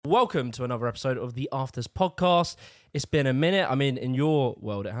welcome to another episode of the Afters podcast. It's been a minute. I mean, in your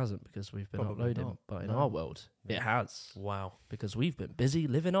world, it hasn't because we've been uploading, not. but in our world, it has. Wow. Because we've been busy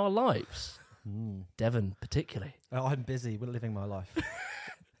living our lives. Devon, particularly. I'm busy. We're living my life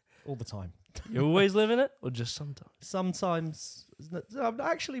all the time. You're always living it, or just sometimes? Sometimes,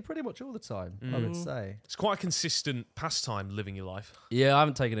 actually, pretty much all the time. I would say. It's quite a consistent pastime living your life. Yeah, I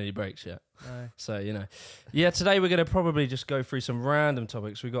haven't taken any breaks yet. No. So, today we're going to probably just go through some random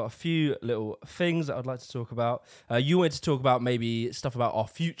topics. We've got a few little things that I'd like to talk about. You wanted to talk about maybe stuff about our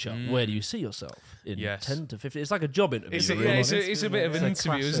future. Where do you see yourself in 10 to 15? It's like a job interview. It's a bit of an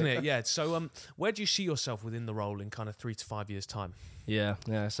interview, classic. isn't it? Yeah. So, where do you see yourself within the role in kind of 3 to 5 years' time? Yeah.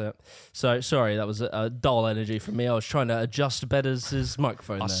 So sorry, that was a dull energy from me. I was trying to adjust Bedders'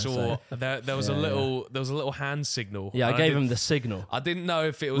 microphone. I saw there was a little hand signal. Yeah, I gave him the signal. I didn't know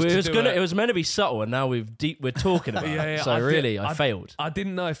if it was. It was meant to be subtle, and now we're talking about it. So I failed. I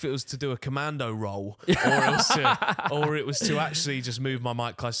didn't know if it was to do a commando role, or it was to actually just move my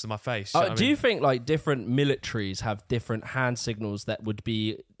mic close to my face. Do you think like different militaries have different hand signals that would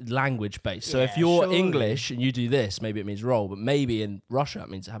be language based? So if you're surely. English and you do this, maybe it means roll, but maybe in Russia it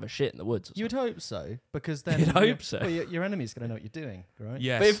means have a shit in the woods. You would hope so, because then You'd hope so. Well, your enemy's going to know what you're doing, right?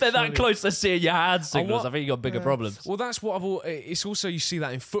 Yes. But if they're that surely. close to seeing your hand signals, I think you got bigger problems. Well, that's what it's also, you see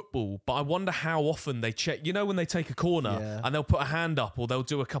that in football, but I wonder how often they check. You know, when they take a corner and they'll put a hand up or they'll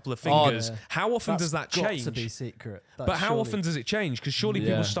do a couple of fingers. How often does that change? Got to be secret. But how often does it change? Because surely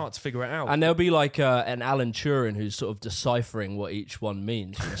people start to figure it out. And there'll be like an Alan Turing who's sort of deciphering what each one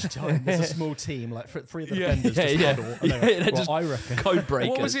means. There's a small team, like three of the defenders just huddle. I reckon. Code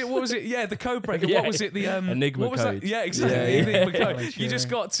breakers. What was it? Yeah, the code breaker. Yeah. What was it? The Enigma what was code. That? Yeah, exactly. Yeah. Enigma code. You just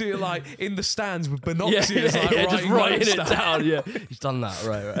got to like in the stands with binoculars, just writing it notes down. Yeah, he's done that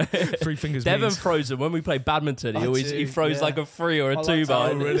right. 3 fingers. Devon means. Frozen. When we play badminton, he throws like a 3 or a 2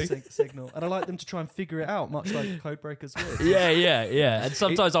 bar. really? Signal, and I like them to try and figure it out, much like code breakers would. Yeah. And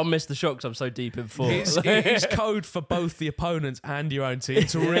sometimes I'll miss the shot because I'm so deep in thought. It's code for both the opponents and your own team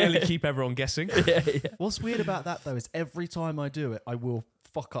to really keep everyone guessing. What's weird about that though is every time I do it, I will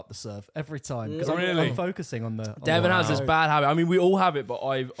fuck up the serve every time because Really? I'm focusing on the. Devon has this bad habit. I mean, we all have it, but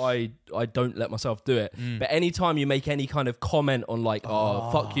I don't let myself do it. But anytime you make any kind of comment on like,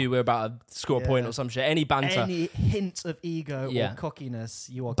 fuck you, we're about to score a point or some shit, any banter, any hint of ego or cockiness,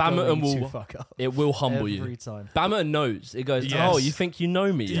 you are Badminton going to will fuck up. It will humble you. Every time. Badminton knows. It goes, Yes. oh, you think you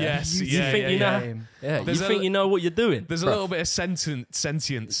know me? Yeah? Yes, You yeah, think yeah, you yeah. know? Yeah, you There's think you know what you're doing? There's a little bit of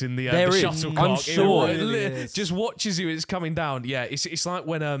sentience in the There is. shuttlecock. I'm sure. It really is. Just watches you. It's coming down. Yeah, it's like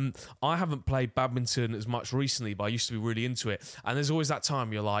when I haven't played badminton as much recently, but I used to be really into it. And there's always that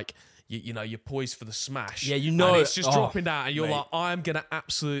time you're like, you're poised for the smash. Yeah, you know. And it's just dropping down, and you're mate. like, I'm gonna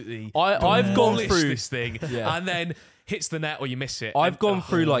absolutely. I've gone demolish through this thing, and then hits the net or you miss it. I've gone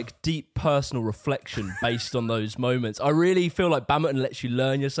through like deep personal reflection based on those moments. I really feel like badminton lets you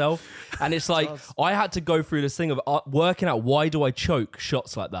learn yourself. And it's like, I had to go through this thing of working out why do I choke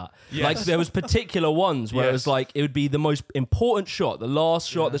shots like that. Yes. Like there was particular ones where it was Yes. like, it would be the most important shot, the last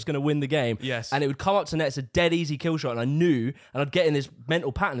shot that's going to win the game. Yes. And it would come up to net, it's a dead easy kill shot. And I knew, and I'd get in this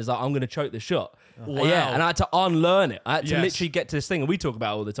mental pattern, it's like, I'm going to choke this shot. Wow. Yeah, and I had to unlearn it. I had to Yes. literally get to this thing, and we talk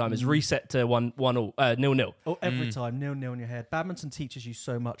about it all the time, is reset to 0-0. Oh, every time, 0-0 in your head. Badminton teaches you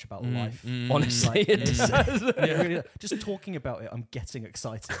so much about life. Honestly, it does. Really, just talking about it, I'm getting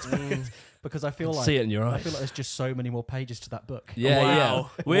excited because I feel like See it in your I eyes. feel like there's just so many more pages to that book. Yeah,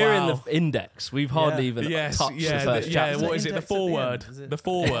 Wow. yeah. We're in Wow. the index. We've hardly even Yes, touched yeah, the first chapter. Is what it is it? The index at the foreword. end? Is it- The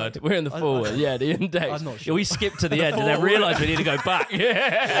foreword. We're in the forward. Yeah, the index. I'm not sure. We skipped to the end and then realised we need to go back.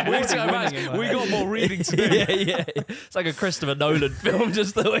 Yeah. We need to go back. We got more reading to do. yeah. It's like a Christopher Nolan film,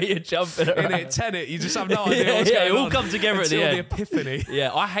 just the way you're jumping around. In it, Tenet, you just have no idea what's Yeah, going it all on comes together at the until end. epiphany.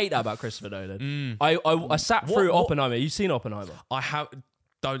 Yeah, I hate that about Christopher Nolan. I sat through what- Oppenheimer. You've seen Oppenheimer? I have.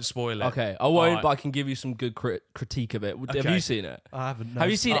 Don't spoil it. Okay, I won't, Alright. but I can give you some good critique of it. Have Okay. you seen it? I haven't. Have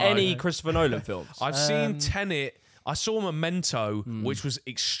you seen Oh, any okay. Christopher Nolan films? I've seen Tenet. I saw Memento, which was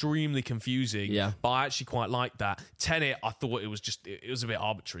extremely confusing. Yeah. But I actually quite liked that. Tenet, I thought it was a bit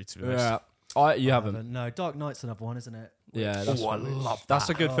arbitrary, to be honest. Yeah, you haven't. No, Dark Knight's another one, isn't it? Yeah, that's I love That's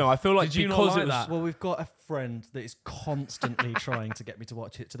a that. good film. I feel like Did you not because like it was that? Well, we've got a friend that is constantly trying to get me to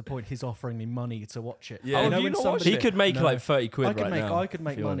watch it to the point he's offering me money to watch it. Yeah. Oh, You know have you when not somebody- he could make No. like 30 quid I could right make now. I could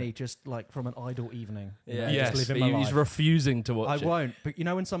make if you want money it. just like from an idle evening. Yeah, Yes. just but living my he's life. refusing to watch I it. won't. But you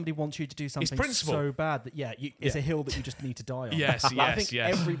know when somebody wants you to do something principle. so bad that it's a hill that you just need to die on. Yes, Like, I yes, think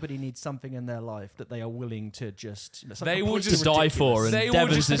yes. everybody needs something in their life that they are willing to just. They will To just die for, and They will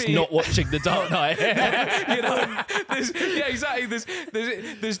Devon's just just be- not watching The Dark Knight. You know, Yeah, exactly.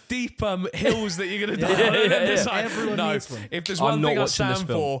 There's deep hills that you're going to die on. yeah. Like, Everyone no, needs one. if there's I'm one not thing I watching this stand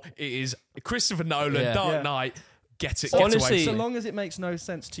film. for, it is Christopher Nolan, Yeah. Dark Knight. Get it. Honestly- get So away. long as it makes no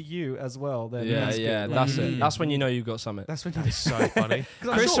sense to you as well, then Yeah, that's yeah, good. that's Like, it. That's when you know you've got something. That's when It's so funny.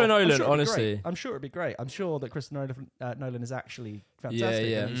 Christopher Nolan, honestly. I'm sure it'd be great. I'm sure that Christopher Nolan is actually Yeah, fantastic.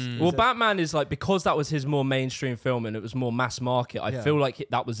 yeah. and he's Well, a- Batman is like, because that was his more mainstream film and it was more mass market. I Yeah. feel like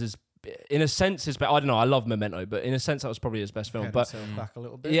that was his, in a sense, his. I don't know. I love Memento, but in a sense, that was probably his best film. Head But himself back a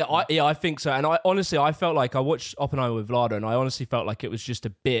little bit. yeah, I think so. And I felt like I watched Oppenheimer with Vlado, and I honestly felt like it was just a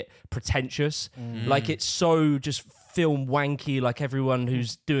bit pretentious. Like it's so just film wanky. Like everyone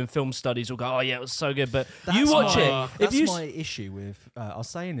who's doing film studies will go, "Oh yeah, it was so good." But you watch it. That's If you my issue with. I was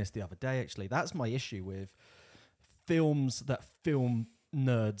saying this the other day. Actually, that's my issue with films that film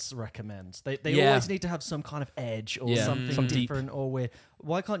nerds recommend. They Yeah. always need to have some kind of edge or Yeah. something Some deep. different or weird.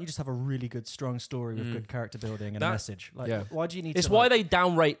 Why can't you just have a really good, strong story with good character building and a That- message? Like, Yeah. why do you need? It's to, why like, they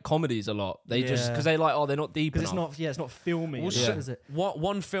downrate comedies a lot. They just Yeah. because they like, oh, they're not deep because enough. it's not. Yeah, it's not filmy. Well, enough, yeah. is it?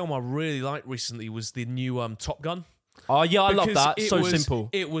 One film I really liked recently was the new Top Gun. Oh yeah, I love Because that. it So was- simple.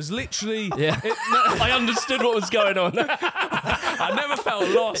 It was literally. Yeah, I understood what was going on. I never felt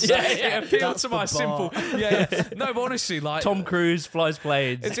lost. Yeah, It yeah. appealed That's to the my bar. simple. Yeah. No, but honestly, like Tom Cruise flies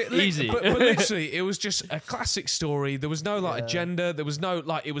planes. Easy. But literally, it was just a classic story. There was no agenda. There was no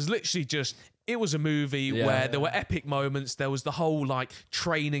It was literally just. It was a movie Yeah. where there were epic moments. There was the whole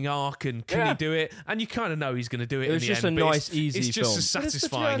training arc and can he do it? And you kind of know he's going to do it. It was in the just end, a but nice, easy It's just film. as But it's the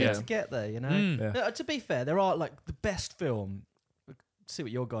satisfying. journey yeah. to get there, you know. Yeah. To be fair, there are like the best film. See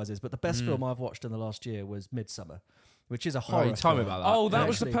what your guys is, but the best film I've watched in the last year was Midsummer, which is a horror. you tell me film. about that. Oh, that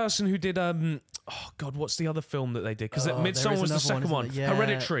was the Actually- person who did. Oh God, what's the other film that they did? Because Oh, Midsommar there is was the another second one. isn't there? Yeah,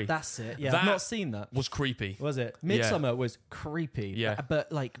 Hereditary That's it. Yeah, That I've not seen that. was creepy. Was it? Midsummer was creepy. Yeah.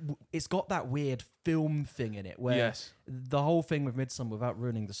 But like, it's got that weird film thing in it where Yes. the whole thing with Midsummer, without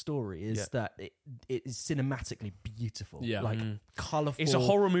ruining the story, is Yeah. that it is cinematically beautiful. Yeah. Like colourful. It's a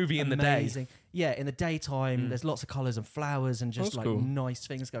horror movie in the day. amazing. Yeah, in the daytime, there's lots of colours and flowers and just That's like cool. nice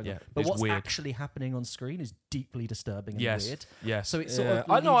things going Yeah, on. But it's what's weird. actually happening on screen is deeply disturbing and Yes. weird. Yes. So it's sort Yeah.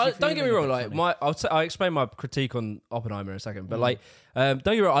 of. I know. leaves you Don't get me feeling a wrong. bit Like funny. I'll explain my critique on Oppenheimer in a second. But don't get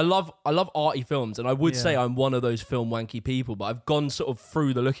me wrong. I love arty films, and I would say I'm one of those film wanky people. But I've gone sort of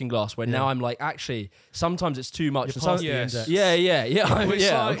through the looking glass where now I'm like, actually, sometimes it's too much. You're And past some- the Yes. index. yeah. Well, it's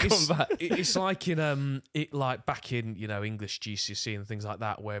yeah, like, I'm coming back. it's like in back in English GCSE and things like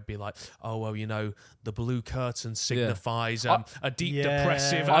that, where it'd be like, oh well, the blue curtain signifies a deep Yeah.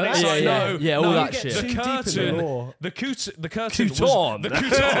 depressive, Oh, and it's like all no, that you get shit. too The deep in the curtain, lore. the curtain Futon. was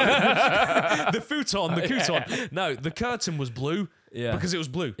the futon, the futon. No, the curtain was blue. Yeah. Because it was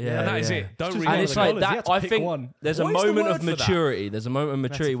blue, Yeah, and that is yeah. it. Don't just read And one it's of the like colours. You that. have to I pick think one. there's a What is the moment word of for that? maturity. There's a moment of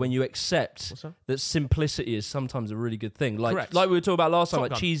maturity Metaphor. when you accept that? that simplicity is sometimes a really good thing. Like Correct. we were talking about last time, Top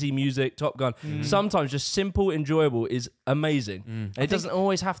like Gun. cheesy music, Top Gun. Sometimes just simple, enjoyable is amazing. And it doesn't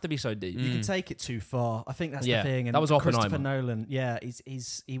always have to be so deep. You can take it too far. I think that's Yeah, the thing. And that was Christopher Oppenheimer. Nolan, yeah,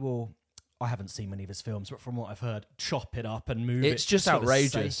 he will. I haven't seen many of his films, but from what I've heard, chop it up and move it. It's just for the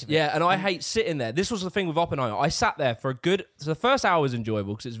outrageous. sake of it. Yeah, and I hate sitting there. This was the thing with Oppenheimer. I sat there for so the first hour was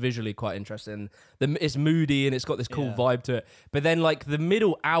enjoyable because it's visually quite interesting. It's moody and it's got this cool Yeah. vibe to it. But then, like, the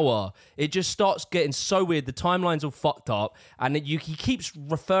middle hour, it just starts getting so weird. The timeline's all fucked up. And he keeps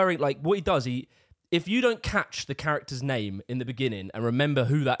referring, like, what he does, if you don't catch the character's name in the beginning and remember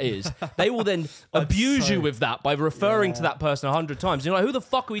who that is, they will then abuse you with that by referring to that person 100 times. You're like, who the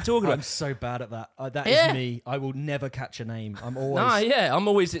fuck are we talking I'm about? so bad at that. That is Yeah. me. I will never catch a name. I'm always. I'm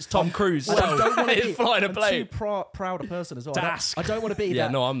always, it's Tom Cruise. I don't want to He's be flying a I'm plane. too proud a person as well. Dask. I don't want to be Yeah,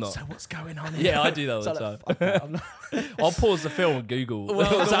 that. no, I'm not. So what's going on here? Yeah, I do that all the So time. fuck that, I'm not- I'll pause the film and Google Well,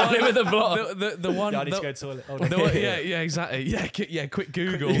 what's the happening one- with the plot. the one. Yeah, I need the- to go to the toilet. Hold the on. one- yeah, exactly. Yeah, quick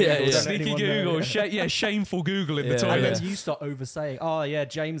Google. Yeah, yeah. Sneaky Don't let anyone Google. know. Shameful Google in Yeah, the And toilet. then you start oversaying. Oh yeah,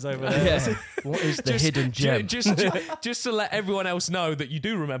 James over there. Yeah. What is the hidden gem? Just to let everyone else know that you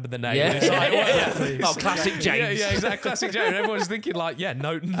but the name. Yeah. It's like, well, Yeah. Oh, classic James. Yeah, exactly. Classic James. Everyone's thinking like,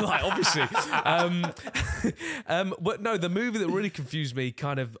 obviously. But no, the movie that really confused me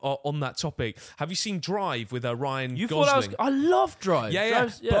kind of on that topic. Have you seen Drive with Ryan You Gosling? thought I love Drive. Yeah,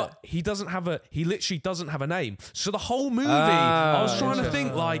 Drive's- but he literally doesn't have a name. So the whole movie, I was trying to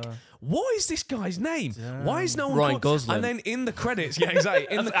think like, what is this guy's name? Why is no one Ryan called- Gosling. And then in the credits, yeah,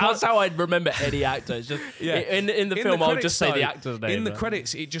 exactly. That's how I'd remember any actor. It's just in the In film, I'll credits, just say though, the actor's name. In the but-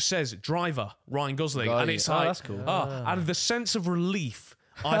 credits, it just says driver Ryan Gosling, Got and you. it's Oh, like, that's cool. and the sense of relief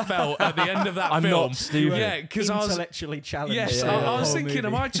I felt at the end of that I'm film. not stupid. Yeah, because I was intellectually challenged. yes, Yeah. I was whole thinking,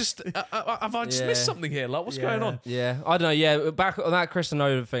 am movie. I just have I just missed something here? Like, what's going on? Yeah, I don't know. Yeah, back on that Christopher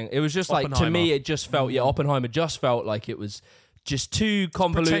Nolan thing, it was just like, to Oppenheimer. me, it just felt, Oppenheimer just felt like it was just too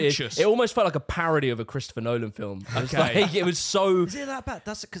convoluted. pretentious. It almost felt like a parody of a Christopher Nolan film. It was Okay. like, it was so. Is it that bad?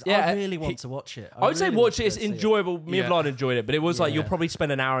 That's because Yeah, I really want to watch it. I would say really watch want to it. It's go see enjoyable. Me and Yeah. Vlad enjoyed it, but it was like you'll Yeah. probably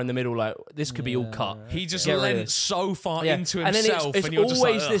spend an hour in the middle. Like this could be all cut. He just Get rid of leant this. so far Yeah. into and then himself, it's and you're just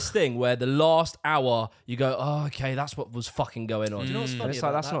always like, this thing where the last hour you go, oh, okay, that's what was fucking going on. Do you know what's And funny it's like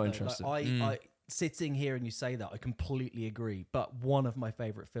about that's that, not though? interesting. Like, I sitting here and you say that, I completely agree. But one of my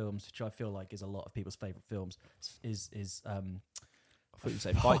favorite films, which I feel like is a lot of people's favorite films, is I thought you'd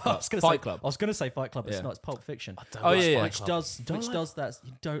say Fight Club. Fight Club. I was going to say Fight Club. It's Yeah. not. It's Pulp Fiction. don't Oh, like yeah, yeah. Fight Club. Which does that.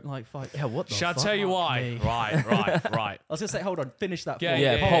 You don't like Fight. Yeah, what the Shall I fuck? tell you why? me. Right. I was going to say, hold on, finish that. Yeah, thought.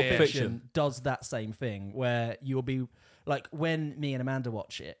 yeah, Pulp yeah, Fiction does that same thing where you'll be like, when me and Amanda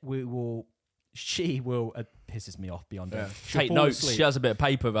watch it, she will. Pisses me off beyond. Yeah. She'll Take fall notes. asleep. She has a bit of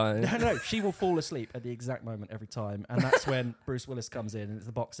paper about it. No, she will fall asleep at the exact moment every time, and that's when Bruce Willis comes in and it's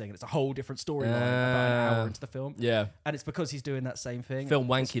the boxing, and it's a whole different storyline about an hour into the film. Yeah. And it's because he's doing that same thing. Film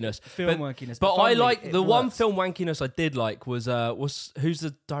wankiness. Film wankiness. But I finally, like it the one works. film wankiness I did like was who's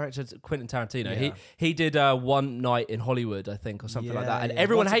the director? Quentin Tarantino. Yeah. He did One Night in Hollywood, I think, or something like that, and yeah.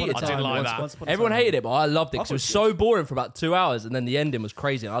 everyone Once upon hated a it. I didn't time, like once- that. once upon a Everyone time. hated it, but I loved it I because it was thought it so boring for about 2 hours, and then the ending was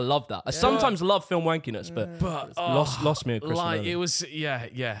crazy, and I loved that. I sometimes love film wankiness, but lost me a Christmas. Like it was,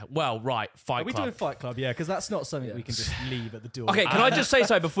 yeah. Well, right, Fight Are we Club. doing Fight Club? Yeah, because that's not something we can just leave at the door. Okay, can I just say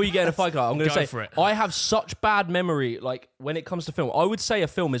so before you get into Fight Club? I'm going to Go say for it. I have such bad memory, like when it comes to film. I would say a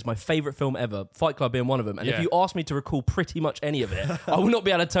film is my favorite film ever, Fight Club being one of them. And if Yeah. you ask me to recall pretty much any of it, I will not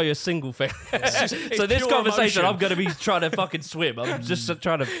be able to tell you a single thing. So this pure conversation, emotion. I'm going to be trying to fucking swim. I'm just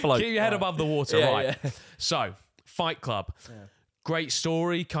trying to float. Keep your head above the water, Yeah, right? yeah. So, Fight Club. Great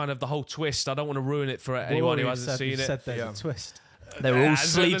story, kind of the whole twist. I don't want to ruin it for anyone who hasn't seen it. Said there's a twist. They were all There's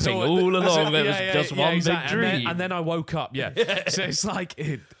sleeping all- all along. There was yeah, just yeah, one exactly. big dream. And then I woke up, yeah. So it's like,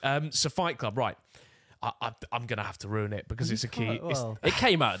 so Fight Club, right. I'm going to have to ruin it because it's a key. Well, It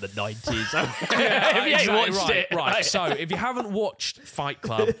came out in the 90s. If you Exactly, ain't watched right, it. right. So if you haven't watched Fight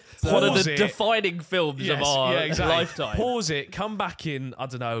Club, One of pause the it. defining films of our lifetime. Pause it, come back in, I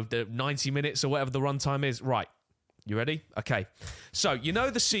don't know, the 90 minutes or whatever the runtime is. Right. You ready? Okay. So, you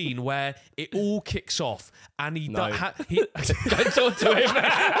know the scene where it all kicks off and he... No. he Don't talk to him.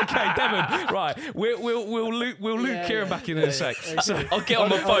 okay, Devon. Right. We'll loop Kieran back in a sec. So, I'll get on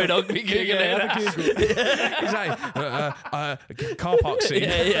my phone. I'll be Googling it. exactly. Car park scene.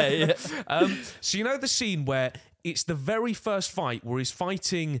 Yeah. So you know the scene where it's the very first fight where he's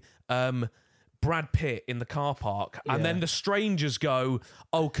fighting Brad Pitt in the car park, and then the strangers go,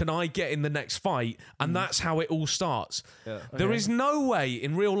 "Oh, can I get in the next fight?" And that's how it all starts. There is no way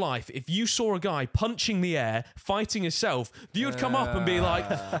in real life, if you saw a guy punching the air, fighting himself, you would come up and be like,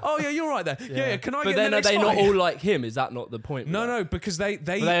 "Oh yeah, you're right there. Yeah, can I But get in then the are next they fight?" not all like him? Is that not the point? No, because they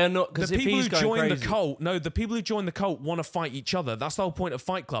are not, 'cause the if people he's who going join the crazy- cult. No, the people who join the cult want to fight each other. That's the whole point of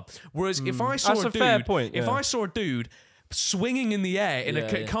Fight Club. Whereas if I saw That's a a dude, fair point, if yeah. I saw a dude swinging in the air in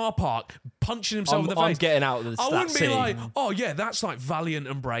a car park, punching himself in the face, I'm getting out of this. I that wouldn't be scene. like, "Oh yeah, that's like valiant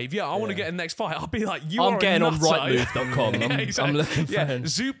and brave. Yeah, I want to get in the next fight." I'll be like, "You I'm are getting a on nutter." rightmove.com. Yeah, exactly. I'm looking for yeah, him.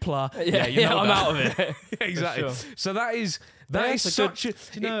 Zoopla. Yeah, you know I'm that. out of it. exactly. sure. So that is That's a good- such a. do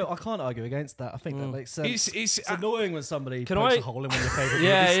you know, I can't argue against that. I think that makes sense. It's annoying when somebody Can pokes I- a hole in one of your favourite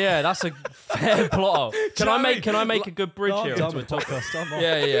Yeah, movies. yeah, that's a fair plot. Can know I what I make? mean? Can I make a good bridge No, here? I'm done onto a with topic? podcast. I'm off.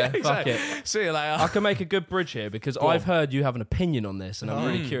 Yeah, fuck Exactly. it. See you later. I can make a good bridge here because I've heard you have an opinion on this, and I'm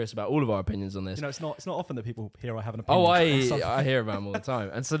really curious about all of our opinions on this. You know, it's not often that people hear I have an opinion. Oh, on something. I hear about them all the time.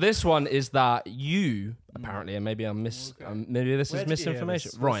 And so this one is that you apparently, and maybe maybe this Where is did you hear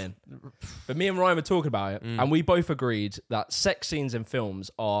misinformation. this? Ryan, but me and Ryan were talking about it, and we both agreed that sex scenes in films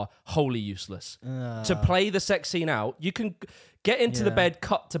are wholly useless. To play the sex scene out, you can get into the Yeah. bed,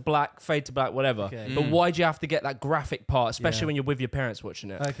 cut to black, fade to black, whatever. Okay. But why do you have to get that graphic part, especially Yeah. when you're with your parents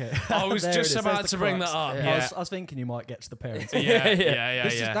watching it? Okay. I was There just it is. about There's to the bring crux. that up. I Yeah. was thinking you might get to the parents.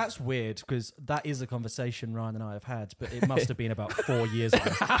 Yeah. That's weird because that is a conversation Ryan and I have had, but it must have been about 4 years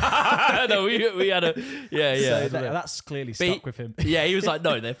ago. No, we had a So that's clearly stuck with him. Yeah, he was like,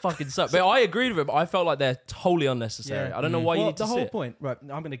 no, they're fucking suck. But I agreed with him. I felt like they're totally unnecessary. Yeah. I don't know why you Well, need to the see whole it. point, right?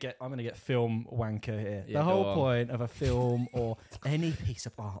 I'm gonna get film wanker here. Yeah, the go whole on. point of a film or or any piece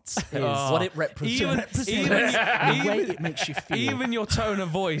of art is. What it represents. The way it makes you feel. Even your tone of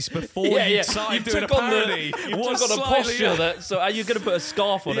voice before you started doing a parody you took on a posture that. So are you going to put a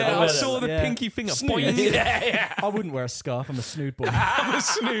scarf on it? I saw the pinky finger. Snood. I wouldn't wear a scarf. I'm a snood boy. I'm a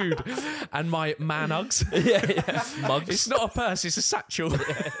snood. And my man Uggs. Mugs. It's not a purse, it's a satchel.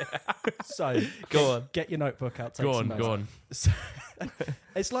 So go on. Get your notebook out. Take Go some on, notes. go on. So,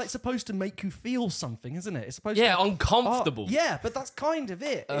 it's like supposed to make you feel something, isn't it? It's supposed Yeah, to uncomfortable. yeah, but that's kind of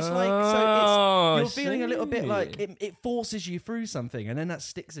it. It's Oh, you're feeling a little bit see. like it forces you through something, and then that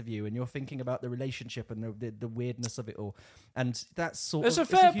sticks with you, and you're thinking about the relationship and the weirdness of it all, and that's sort It's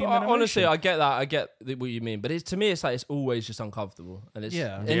of a fair. human Honestly, emotion. I get that. I get what you mean, but to me, it's like it's always just uncomfortable, and it's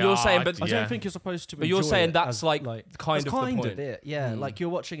Yeah. And Yeah, you're saying, but I don't think you're supposed to. But you're enjoy saying it that's as, like kind that's of the kind point. of it. Yeah, like you're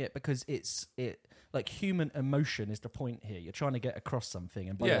watching it because it's like human emotion is the point here. You're trying to get across something,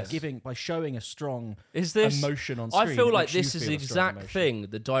 and by Yes. by showing a strong Is this emotion on screen, I feel it like makes you this is feel the a strong exact emotion. thing.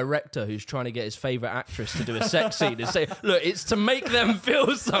 The director who's trying to get his favorite actress to do a sex scene is saying, "Look, it's to make them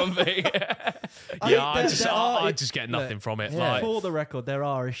feel something." I just get nothing from it. Yeah. Like, For the record, there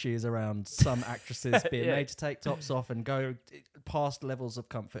are issues around some actresses being made to take tops off and go past levels of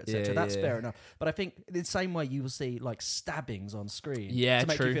comfort, etc. Yeah, That's yeah. fair enough. But I think the same way you will see like stabbings on screen Yeah, to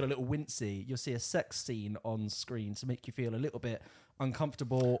make true. you feel a little wincy, you'll see a sex scene on screen to make you feel a little bit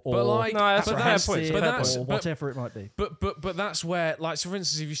uncomfortable or But like- No, that's a fair point. apprehensive But that's- or but- whatever it might be. But that's where, like, so for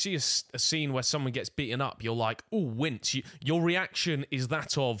instance, if you see a scene where someone gets beaten up, you're like, oh, wince. Your reaction is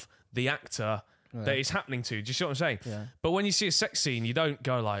that of the actor that it's happening to. Do you see what I'm saying? Yeah. But when you see a sex scene, you don't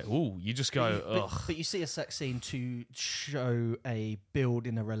go like, ooh, you just go, ugh. But you see a sex scene to show a build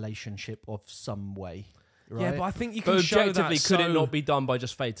in a relationship of some way. Right? Yeah, but I think you But can show objectively, that. could it so- not be done by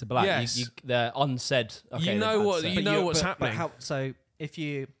just fade to black? Yes. They're unsaid. Okay, You know they've what- had you sex. know what's but happening. So if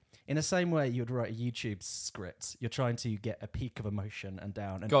you, in the same way you'd write a YouTube script, you're trying to get a peak of emotion and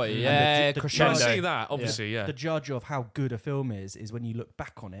down. And, Got it, and yeah, the crescendo. I judge- see that, obviously, yeah. The judge of how good a film is when you look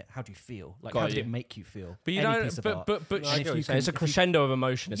back on it. How do you feel? Like, Got how did you. it make you feel? But you Any don't. piece of But art. but but I And get what if you you're saying. It's a can- if you- crescendo of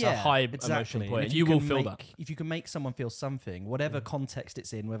emotion. It's a high emotion point. And You will can feel make, that. if you can make someone feel something, whatever context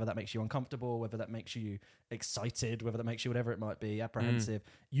it's in, whether that makes you uncomfortable, whether that makes you excited, whether that makes you whatever it might be, apprehensive,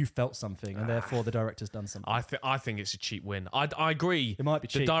 you felt something, and therefore the director's done something. I think it's a cheap win. I agree. It might be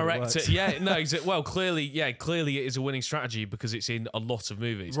The cheap, but it director, works. yeah, no, well, clearly it is a winning strategy because it's in a lot of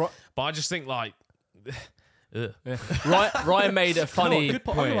movies. Right. But I just think like, ugh. Ryan made a funny good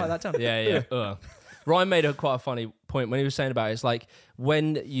point. point. I'm gonna write that down. Yeah. Ryan made quite a funny point when he was saying about it. It's like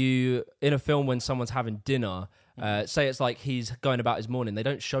when you in a film when someone's having dinner. Say it's like he's going about his morning. They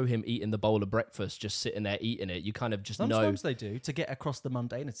don't show him eating the bowl of breakfast, just sitting there eating it. You kind of just Sometimes they do to get across the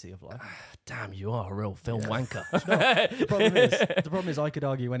mundanity of life. damn, you are a real film wanker. The problem is, I could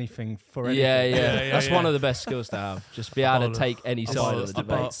argue anything for anything. Yeah. That's yeah. one of the best skills to have. Just be able to take any side bowl of the of-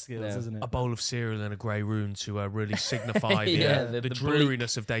 debate. Debate skills, Yeah. isn't it? A bowl of cereal in a grey room to really signify Yeah, the the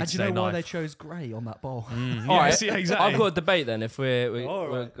dreariness of And do day-to-day you know why they life. chose grey on that bowl? All right, yeah, exactly. I've got a debate then. If we'll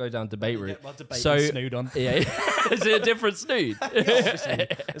right. go down debate route. Get my debate So- and snood on. Yeah, is it a different snood? Obviously,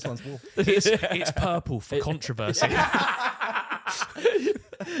 this one's wolf. It's purple for controversy.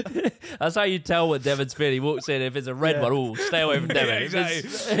 That's how you tell what Devon's feeling. He walks in. If it's a red one, oh, stay away from Devon. exactly.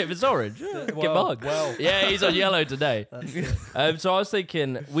 If it's orange, get mugged. well. Yeah, he's on yellow today. So I was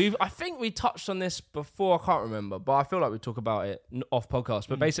thinking, I think we touched on this before. I can't remember, but I feel like we talk about it off podcast.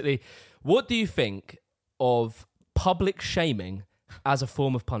 But basically, what do you think of public shaming as a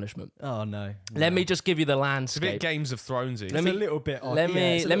form of punishment? Oh no. Let me just give you the It's a landscape. bit Games of Thronesy. It's Let me- a little bit odd. let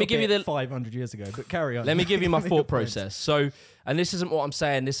me- it's a let me little give you bit the- 500 years ago, but carry on. Let me give you my Your thought points. process. So, and this isn't what I'm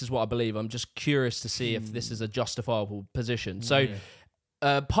saying. This is what I believe. I'm just curious to see if this is a justifiable position. So,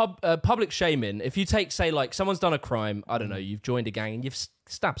 public shaming. If you take, say, like someone's done a crime. I don't know. You've joined a gang and you've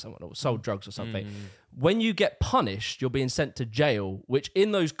stabbed someone or sold drugs or something. When you get punished, you're being sent to jail. Which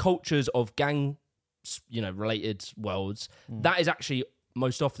in those cultures of gang, related worlds, that is actually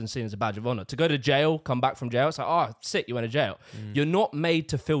most often seen as a badge of honor. To go to jail, come back from jail, it's like, oh, sick, you went to jail. You're not made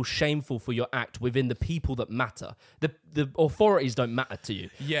to feel shameful for your act within the people that matter. The authorities don't matter to you.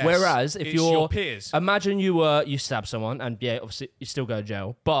 Yes, Whereas if it's you're your peers. imagine you stab someone and yeah, obviously you still go to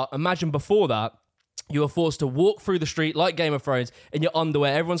jail. But imagine before that, you were forced to walk through the street like Game of Thrones in your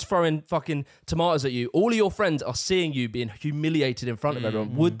underwear. Everyone's throwing fucking tomatoes at you. All of your friends are seeing you being humiliated in front of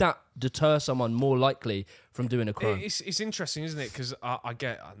everyone. Would that deter someone more likely from doing a crime? It's interesting, isn't it? Because I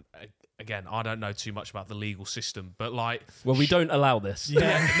get, again, I don't know too much about the legal system, but like, Well, we don't allow this.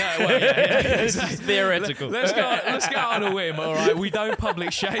 yeah. This is theoretical. Let's go on a whim, all right? We don't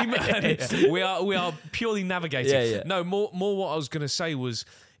public shame. we are purely navigating. Yeah. No, more what I was going to say was,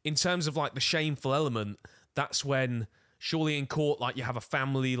 in terms of like the shameful element, that's when surely in court, like you have a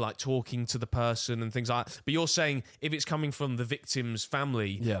family, like talking to the person and things like that. But you're saying if it's coming from the victim's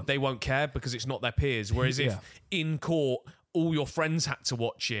family, they won't care because it's not their peers. Whereas if in court, all your friends had to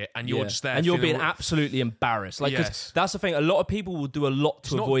watch it and you're just there. And you're being absolutely embarrassed. Like, because that's the thing. A lot of people will do a lot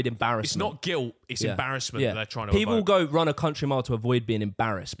to avoid embarrassment. It's not guilt. It's embarrassment that they're trying to People avoid. go run a country mile to avoid being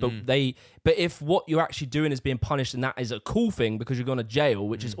embarrassed. But but if what you're actually doing is being punished and that is a cool thing because you're going to jail,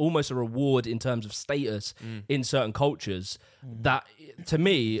 which is almost a reward in terms of status in certain cultures, that, to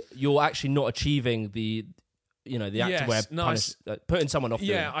me, you're actually not achieving the act where putting someone off.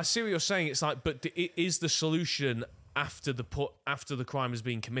 Yeah, I see what you're saying. It's like, but it is the solution after the crime has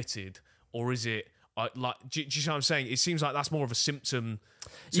been committed, or is it do you see what I'm saying? It seems like that's more of a symptom.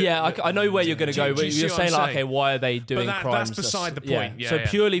 I know where you're going to go, but you're saying like, okay, why are they doing crimes? That's beside the point. So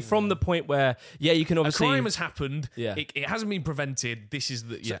purely from the point where, you can obviously... A crime has happened. Yeah. It hasn't been prevented. This is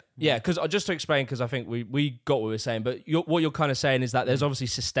the... because just to explain, because I think we got what we were saying, but what you're kind of saying is that there's obviously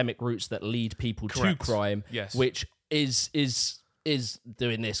systemic roots that lead people to crime, which is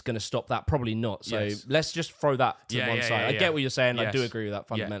doing this going to stop that? Probably not. So let's just throw that to one side. I get what you're saying. I do agree with that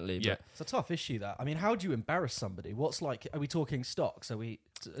fundamentally. Yeah. It's a tough issue, that. I mean, how do you embarrass somebody? What's like, are we talking stocks? Are we...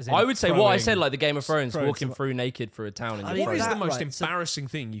 I would say what I said, like the Game of Thrones, walking through naked through a town. What is the most embarrassing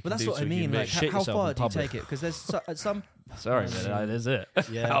thing you can do? That's what I mean. Like, how far do you take it? Because there's some... Sorry, man, that is it.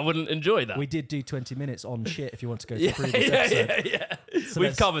 Yeah. I wouldn't enjoy that. We did do 20 minutes on shit if you want to go to the previous episode. So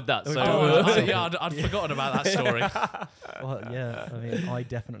we've covered that. So. I'd forgotten about that story. Well, yeah, I mean, I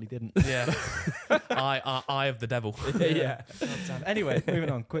definitely didn't. Yeah. Eye of the devil. Yeah. Anyway,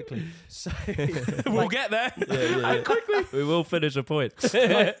 moving on quickly. So we'll get there. And quickly. We will finish a point.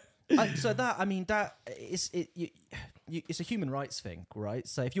 So that, I mean, that is it. It's a human rights thing, right?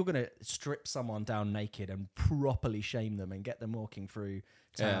 So if you're going to strip someone down naked and properly shame them and get them walking through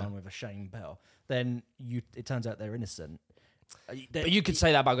town with a shame bell, then it turns out they're innocent. But you could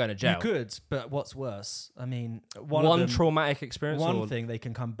say that about going to jail. You could, but what's worse? I mean, one traumatic experience. One thing they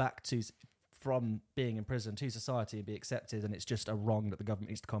can come back to from being in prison to society and be accepted, and it's just a wrong that the government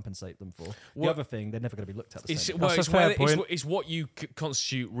needs to compensate them for. The other thing, they're never going to be looked at the same. It's what you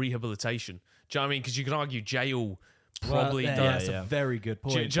constitute rehabilitation. Do you know what I mean? Because you can argue jail probably does. That's a very good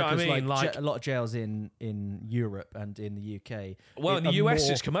point. Do you know what I mean? Like, a lot of jails in Europe and in the UK. Well, in the US,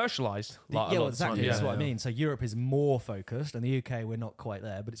 it's commercialised. Exactly. That's what I mean. So Europe is more focused, and the UK, we're not quite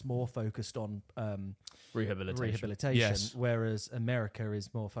there, but it's more focused on rehabilitation. Whereas America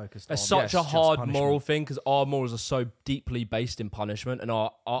is more focused on... It's such a hard moral thing, because our morals are so deeply based in punishment, and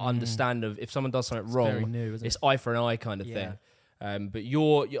our understand of if someone does something wrong, it's eye for an eye kind of thing. But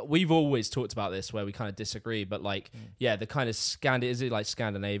we've always talked about this where we kind of disagree, but the kind of is it like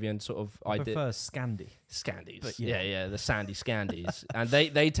Scandinavian sort of idea? I prefer Scandies, but the sandy Scandies, and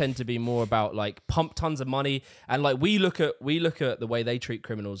they tend to be more about like pump tons of money, and like we look at the way they treat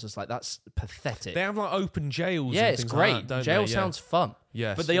criminals. It's like that's pathetic. They have like open jails. Yeah, and it's things great. Like that, Jail sounds fun.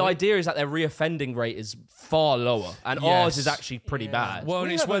 Yes. But the idea is that their reoffending rate is far lower, and ours is actually pretty bad. Well,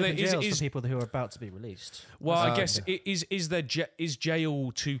 it's whether it's for people who are about to be released. Well, I guess is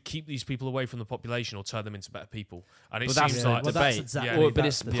jail to keep these people away from the population or turn them into better people? And it seems like debate. Exactly but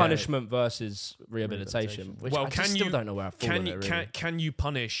it's punishment versus rehabilitation. Which I still don't know where I fall in it, really. Can you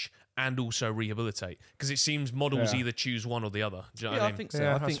punish and also rehabilitate? Because it seems models either choose one or the other. Do you know what I mean? I think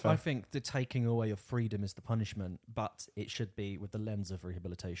so. I think the taking away of freedom is the punishment, but it should be with the lens of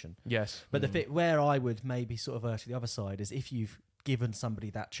rehabilitation. Yes. But where I would maybe sort of err to the other side is if you've given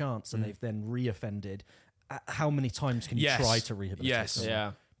somebody that chance and they've then reoffended, how many times can you try to rehabilitate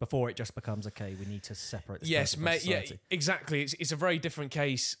them? Before it just becomes, okay, we need to separate this person from society. Exactly. It's a very different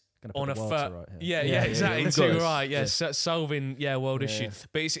case on a exactly. Too right. Yes, solving world issues.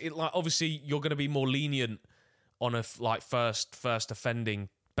 But it's like obviously you're going to be more lenient on a first offending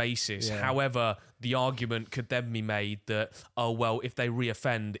basis. However, the argument could then be made that if they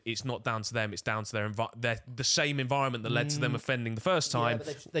reoffend, it's not down to them; it's down to the same environment that led to them offending the first time.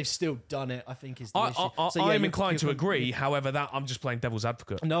 Yeah, but they've still done it. I think is the issue. I'm inclined to agree. However, I'm just playing devil's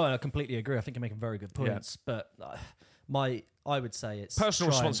advocate. No, I completely agree. I think you're making very good points, but I would say it's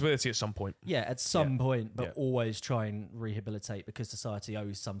personal responsibility at some point. Yeah, at some point, but always try and rehabilitate because society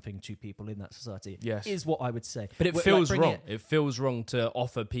owes something to people in that society. Yes, is what I would say. But it feels wrong. It feels wrong to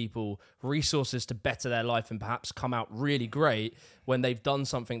offer people resources to better their life and perhaps come out really great when they've done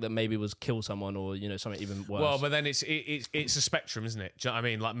something that maybe was kill someone or something even worse. Well, but then it's a spectrum, isn't it? Do you know what I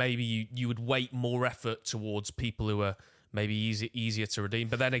mean? Like maybe you would weight more effort towards people who are maybe easier to redeem.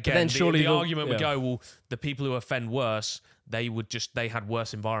 But then again, the argument would go, well, the people who offend worse, they had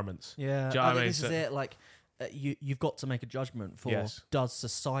worse environments. Yeah, do you know what I mean? This is it. Like, you've got to make a judgment for has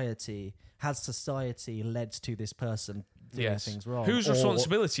society led to this person doing things wrong. Whose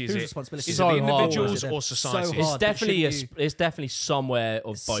responsibility is it? Whose responsibility Is is it So the individuals hard. or society? So hard. It's definitely somewhere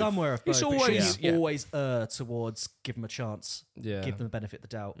of both. Somewhere of both. It's but always- should you always err towards give them a chance, Yeah. give them the benefit of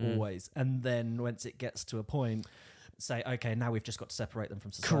the doubt, always. And then once it gets to a point, say, okay, now we've just got to separate them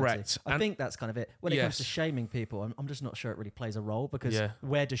from society. Correct. I And- think that's kind of it. When it comes to Yes. shaming people, I'm just not sure it really plays a role, because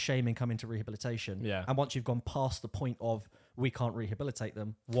where does shaming come into rehabilitation? Yeah. And once you've gone past the point of we can't rehabilitate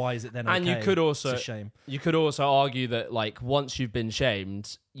them, why is it then And you okay could also to shame? You could also argue that, like, once you've been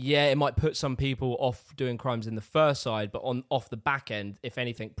shamed, it might put some people off doing crimes in the first side, but off the back end, if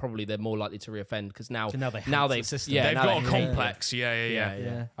anything, probably they're more likely to reoffend because now So now they hate they've the system. They've now got they a hate complex. it. Yeah.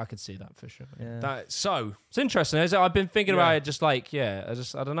 Yeah. I could see that for sure. Yeah. So It's interesting. I've been thinking about it, just like, I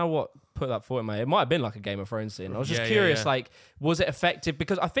don't know what put that thought in my head. It might have been like a Game of Thrones scene. I was just curious, like, was it effective?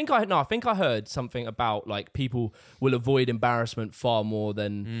 Because I think I heard something about, like, people will avoid embarrassment far more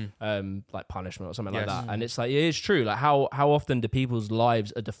than like punishment or something like that. And it's like, it is true. Like, how often do people's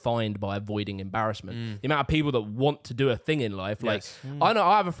lives are defined by avoiding embarrassment? The amount of people that want to do a thing in life, like, I know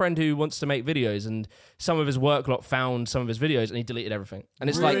I have a friend who wants to make videos, and some of his work lot found some of his videos and he deleted everything. And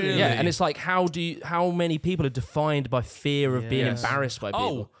it's like, and it's like, how many people are defined by fear of being embarrassed by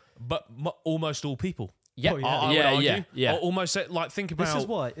people? but almost all people. Yeah, Oh, yeah. I would argue. yeah. Or almost like think about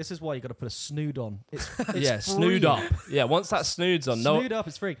This is why you got to put a snood on. It's snood free. up. Yeah, once that snoods on, Snood up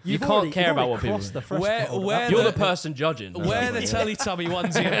is free. You can't care about what people crossed the Where threshold. you're the person judging. Wear the Teletubby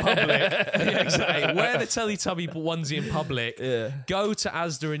onesie in public. Yeah, exactly. Wear the Teletubby onesie in public. Go to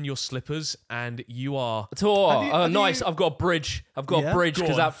Asda in your slippers, and you are. Nice. I've got a bridge. I've got a bridge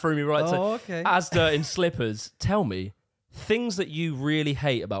because that threw me right to okay. Asda in slippers. Tell me things that you really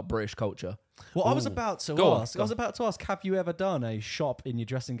hate about British culture. Well, I was about to ask. I was about to ask, have you ever done a shop in your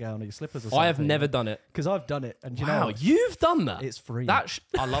dressing gown or your slippers or something? I have never done it. Because I've done it. And you know Wow, what? you've done that. It's free.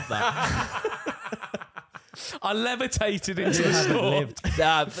 I love that. I levitated into the store.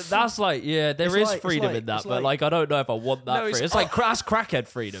 That's like, there It's is like- freedom it's in that, like- but like I don't know if I want that. No, it's- free. It's like that's crackhead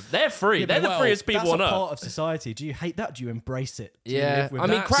freedom. They're free. They're the well, freest people That's on a earth. part of society. Do you hate that? Do you embrace it? Do you Yeah, live with I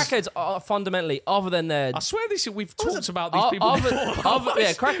mean, that? crackheads are fundamentally, other than their I swear we've talked about these people other, before.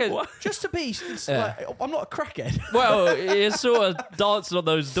 crackheads. Just to be, it's like, I'm not a crackhead. Well, it's sort of dancing on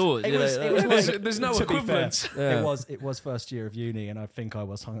those doors. you know. There's no To be equivalent. fair, it was first year of uni, and I think I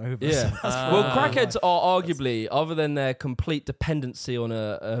was hungover. Yeah. So that's Well, probably crackheads why. are arguably, other than their complete dependency on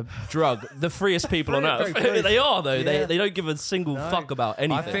a drug, the freest people on earth. Very free. They are though. Yeah. They don't give a single fuck about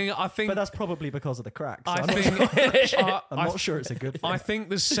anything. I think But that's probably because of the crack. So I I'm not think sure- I'm not sure it's a good thing. I think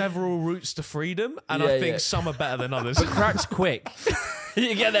there's several routes to freedom, and Yeah, I think yeah. some are better than others. Crack's quick.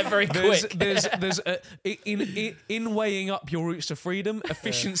 You get there very quick. In weighing up your routes to freedom,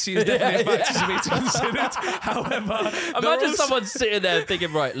 efficiency is definitely a factor to be considered. However, Imagine someone sitting there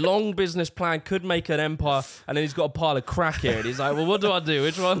thinking, right, long business plan, could make an empire, and then he's got a pile of crack here, and he's like, well, what do I do?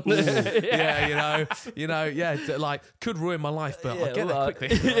 Which one? like could ruin my life, but I'll get there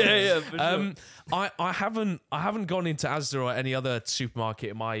quickly. For sure. I haven't gone into Asda or any other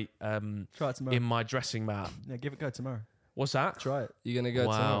supermarket in my Try it tomorrow. in my dressing mat. Yeah, give it a go tomorrow. What's that? Try it. You're gonna go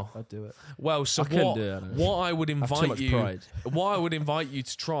Wow. I'd do it. Well, so I couldn't do it, I don't know. what I would too invite much you, pride. what I would invite you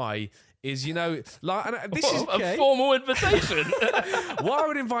to try is, like, and this is a formal invitation. what I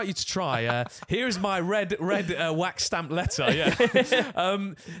would invite you to try. Here is my red wax stamped letter.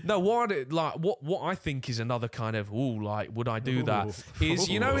 Yeah. No, what I think is another kind of would I do that? Is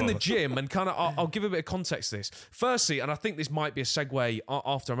in the gym, and kind of I'll give a bit of context to this. Firstly, and I think this might be a segue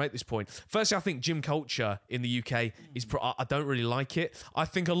after I make this point. Firstly, I think gym culture in the UK is I don't really like it. I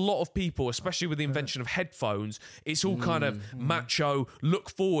think a lot of people, especially with the invention of headphones, it's all kind of macho, look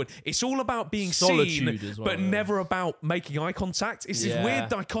forward. It's all about being Solitude seen, as well, but yeah. never about making eye contact. It's this weird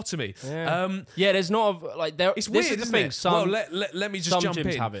dichotomy. Yeah, there's not like there. It's this weird, is the isn't thing. it? Some, well, let me just some jump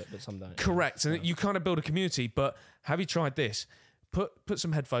gyms in. have it, but some don't. Correct, and you kind of build a community. But have you tried this? Put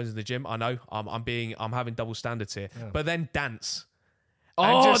some headphones in the gym. I know I'm having double standards here, but then dance.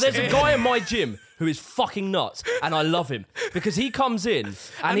 Oh, there's a guy in my gym who is fucking nuts, and I love him because he comes in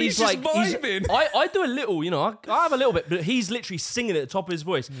and he's he's like, just vibing. I do a little, I have a little bit, but he's literally singing at the top of his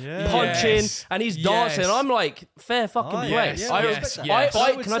voice, punching, Yes. and he's Yes. dancing. And I'm like, fair fucking play. yes, I yes, respect that. yes.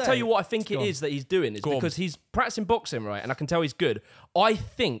 I would Can I tell say- you what I think it Go on. is that he's doing? Is Go on. because he's practicing boxing, right? And I can tell he's good. I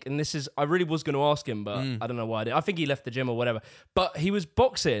think, and this is, I really was going to ask him, but I don't know why I did. I think he left the gym or whatever. But he was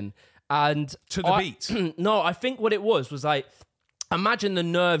boxing, and To the beat. No, I think what it was like, imagine the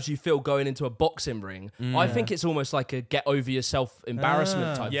nerves you feel going into a boxing ring. I think it's almost like a get over yourself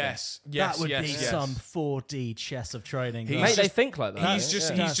embarrassment type Yes, thing. That would be some 4D chess of training. Mate, they think like that. He's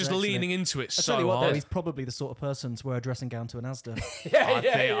just leaning into it I so tell you what, hard. though, he's probably the sort of person to wear a dressing gown to an Asda.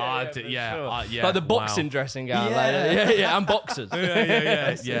 Like the boxing dressing gown. And boxers.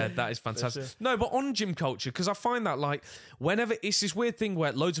 Yeah, that is fantastic. No, but on gym culture, because I find that like whenever it's this weird thing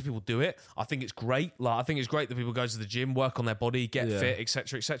where loads of people do it, I think it's great. Like I think it's great that people go to the gym, work on their body, get fit,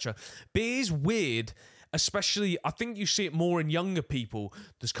 etc., etc. But it is weird, especially I think you see it more in younger people.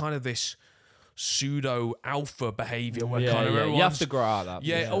 There's kind of this pseudo alpha behavior where kind of you have to grow out of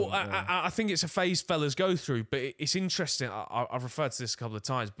that. I think it's a phase fellas go through, but it's interesting. I've referred to this a couple of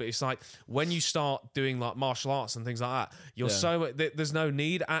times, but it's like when you start doing like martial arts and things like that, there's no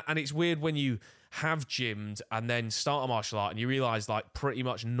need, and it's weird when you have gymmed and then start a martial art and you realise like pretty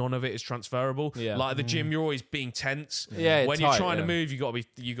much none of it is transferable. Like at the gym, you're always being tense. When you're trying to move, you got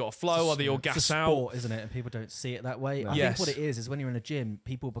to flow, or you'll gas out. Sport, isn't it? And people don't see it that way. I think what it is when you're in a gym,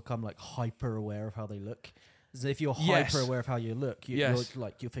 people become like hyper aware of how they look. So if you're hyper aware of how you look, you're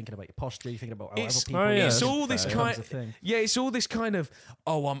thinking about your posture, you're thinking about how other people. It's all this kind of thing. Yeah, it's all this kind of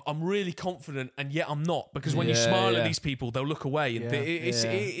I'm really confident and yet I'm not, because when you smile at these people, they'll look away. And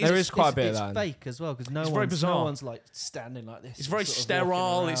there is quite a bit of that. It's fake as well, because no one's like standing like this. It's very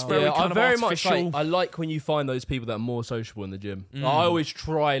sterile. It's very kind of very artificial. much like, I like when you find those people that are more sociable in the gym. Like, I always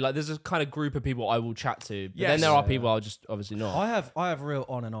try. Like there's a kind of group of people I will chat to, but then there are people I'll just obviously not. I have real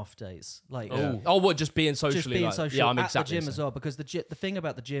on and off days. Like what, just being social? Just being like, social I'm at exactly the gym as well, because the thing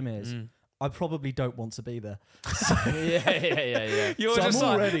about the gym is I probably don't want to be there. You're so just I'm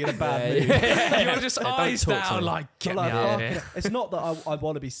already in a bad mood. You're just eyes down, like get me out of here. It's not that I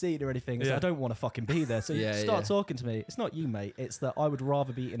want to be seen or anything. It's I don't want to fucking be there. So you start talking to me. It's not you, mate. It's that I would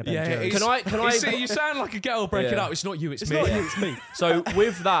rather be in a Ben Jerry's. Can I? You sound like a girl breaking up. It's not you. It's me. Not you. It's me. So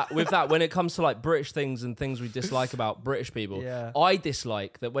with that, when it comes to like British things and things we dislike about British people, I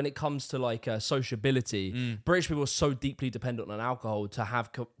dislike that when it comes to like sociability, British people are so deeply dependent on alcohol to have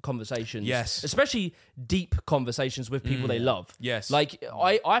conversations. Yes, especially deep conversations with people they love. Yes, like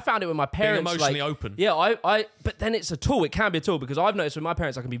I found it with my parents. Being emotionally open. Yeah, but then it's a tool. It can be a tool, because I've noticed with my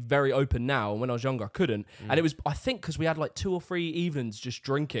parents I can be very open now, and when I was younger I couldn't. And it was, I think, because we had like 2 or 3 evenings just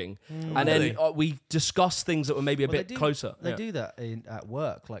drinking, and then we discussed things that were maybe a bit closer. They do that at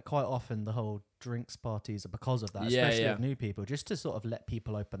work. Like quite often the whole drinks parties are because of that, especially with new people, just to sort of let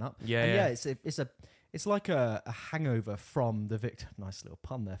people open up. It's like a hangover from the nice little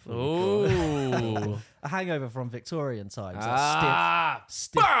pun there for you. A hangover from Victorian times.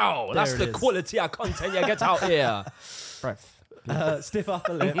 Stiff. Wow, that's the quality of content you get out here. Stiff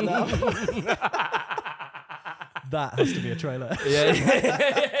upper lip. That has to be a trailer.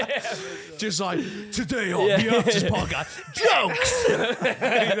 Just like today on the Afters podcast,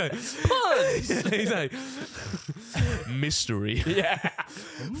 jokes, puns, mystery,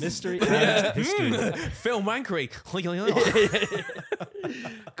 mystery and history, film wankery.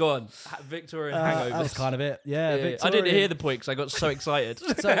 Go on, Victorian hangovers. That was kind of it. Yeah. I didn't hear the point because I got so excited.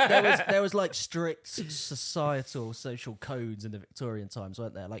 So there was like strict societal social codes in the Victorian times,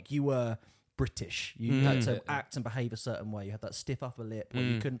 weren't there? Like you were British. You had to act and behave a certain way. You had that stiff upper lip where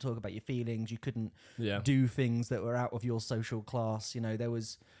you couldn't talk about your feelings. You couldn't do things that were out of your social class. You know, there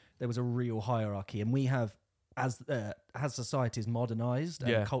was a real hierarchy, and we have, as societies modernized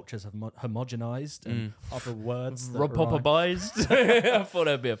and cultures have homogenized and other words Robopabized. I thought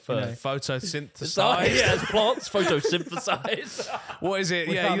that'd be a first. Photosynthesized. Yes, plants photosynthesized. What is it?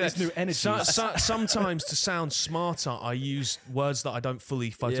 This new energy. Sometimes to sound smarter, I use words that I don't fully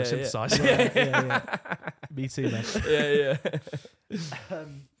photosynthesize. Me too, man.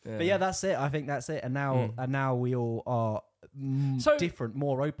 But that's it. I think that's it. And now we all are different,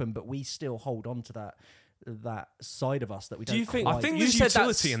 more open, but we still hold on to that side of us that we don't. Do you think? I think there's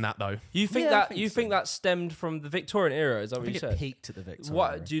utility in that, though. You think think that stemmed from the Victorian era? Is that what you said? It peaked at the Victorian.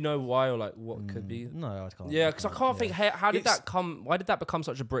 What do you know why, or like what could be? No, I can't. Yeah, because I can't think. How did that come? Why did that become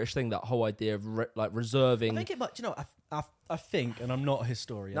such a British thing? That whole idea of like reserving. I think it might. You know, I think, and I'm not a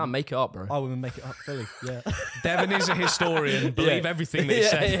historian. No, make it up, bro. I will make it up fully. Yeah. Devin is a historian. Believe everything that he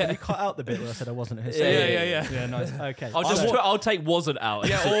said. Yeah. You cut out the bit where I said I wasn't a historian. Yeah. Nice. Okay. I'll take wasn't out.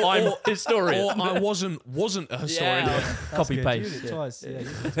 Yeah, I'm a historian. Or I wasn't a historian. Yeah. Copy paste. Use it twice. Yeah,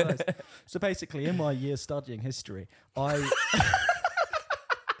 use it twice. So basically, in my year studying history, I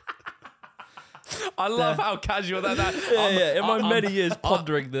love how casual that. In my many years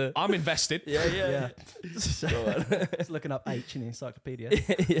pondering I'm invested. Yeah. Just looking up H in the encyclopedia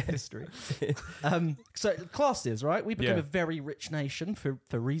history. So classes, right? We became a very rich nation for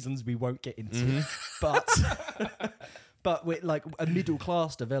reasons we won't get into, But like a middle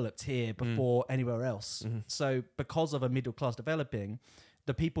class developed here before anywhere else. So because of a middle class developing,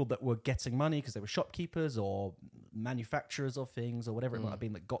 the people that were getting money because they were shopkeepers or manufacturers of things or whatever it might have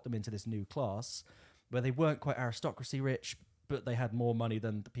been that got them into this new class, where they weren't quite aristocracy rich, but they had more money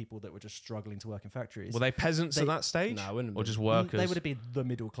than the people that were just struggling to work in factories. Were they peasants at that stage? No, wouldn't or be. just workers? They would have been the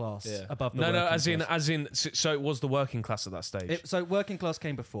middle class above the No, working class. as in. So it was the working class at that stage. So working class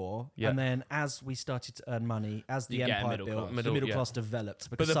came before, and then as we started to earn money, as the empire built, the middle class developed.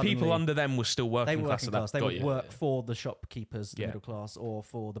 But the people under them were still working they were class. working class. They would work for the shopkeepers, the middle class, or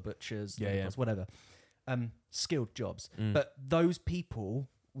for the butchers, the middle class, whatever. Skilled jobs. But those people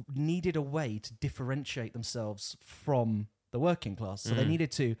needed a way to differentiate themselves from the working class. So they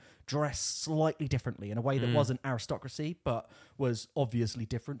needed to dress slightly differently in a way that wasn't aristocracy, but was obviously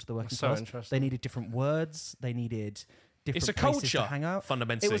different to the working class. They needed different words. They needed different It's a places culture, to hang out.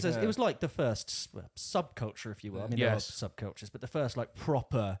 fundamentally. It was like the first subculture, if you will. I mean, there are subcultures, but the first like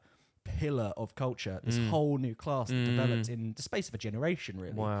proper pillar of culture. This whole new class that developed in the space of a generation,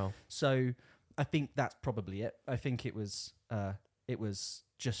 really. Wow. So I think that's probably it. I think it was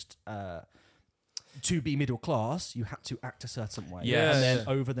just to be middle class, you had to act a certain way. Yes. And then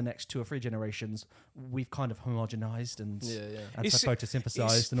over the next 2 or 3 generations, we've kind of homogenized and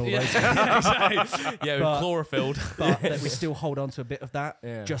photosynthesized and all those things. Chlorophylled. But that we still hold on to a bit of that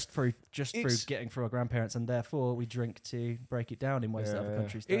just through getting through our grandparents, and therefore we drink to break it down in ways that other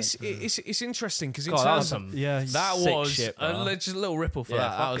countries don't. It's interesting because in God, terms of that was shit, just a little ripple for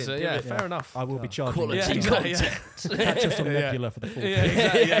that. That was fair enough. I will be charging Quality catch us on Nebula for the full fee.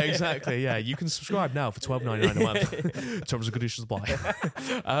 Exactly. Yeah, you can subscribe now for $12.99 a month. Terms and conditions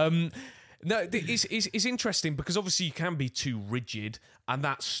apply. No, it's interesting because obviously you can be too rigid, and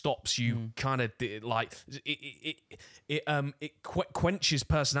that stops you kind of like it quenches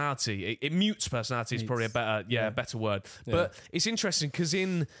personality. It mutes personality is probably a better word. Yeah. But it's interesting because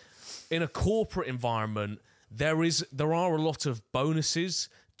in a corporate environment there are a lot of bonuses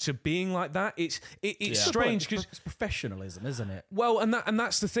to being like that. It's strange because it's professionalism, isn't it? Well, and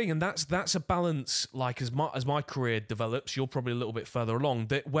that's the thing, and that's a balance. Like as my career develops, you're probably a little bit further along.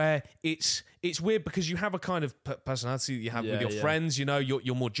 That where it's weird because you have a kind of personality that you have with your friends. You know,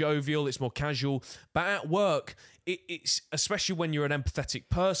 you're more jovial, it's more casual. But at work, it's especially when you're an empathetic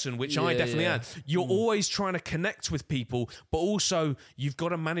person, which I definitely am. You're always trying to connect with people, but also you've got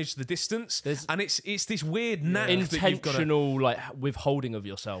to manage the distance. And it's this weird knack intentional like withholding of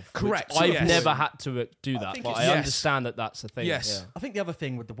yourself. Correct. I've never had to do that, but I understand that that's the thing. Yes. I think the other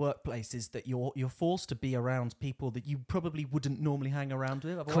thing with the workplace is that you're forced to be around people that you probably wouldn't normally hang around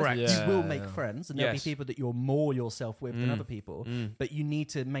with. Otherwise, you will make friends, and there'll be people that you're more yourself with than other people. But you need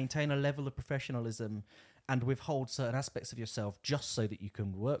to maintain a level of professionalism and withhold certain aspects of yourself just so that you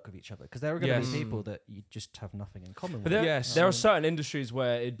can work with each other. Because there are going to be people that you just have nothing in common with. There are certain industries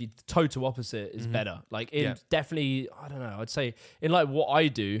where it'd be the total opposite is better. Like definitely, I don't know, I'd say in like what I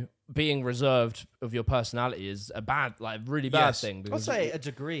do, being reserved of your personality is a bad, like really bad thing. I'd say a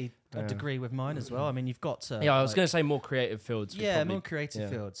degree with mine as well. I mean, you've got to... I was going to say more creative fields. Yeah, more creative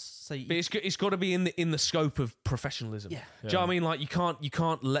fields. So but it's got to be in the scope of professionalism. Yeah. Do you know what I mean? Like you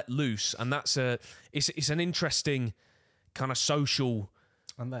can't let loose, and that's it's an interesting kind of social...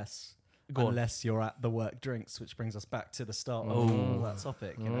 Unless you're at the work drinks, which brings us back to the start of that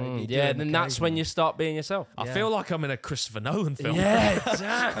topic. You know, then that's when you start being yourself. I feel like I'm in a Christopher Nolan film. Yeah,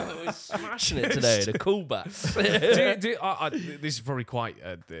 damn, we're smashing it today. The callbacks. This is probably quite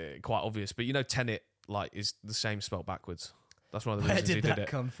obvious, but you know, Tenet is the same spelled backwards. That's one of the reasons he did it. Where did that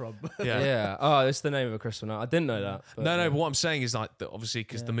come from? Yeah. Oh, it's the name of a Christopher Nolan. I didn't know that. No. But what I'm saying is like obviously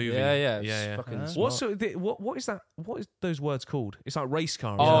because the movie. Yeah. Fucking what is that? What is those words called? It's like race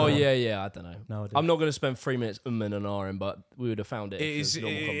car. Oh yeah. I don't know. No, I'm not going to spend 3 minutes and an hour, but we would have found it. It's a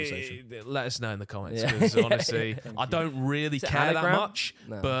normal conversation. Let us know in the comments because honestly, I don't really care that much.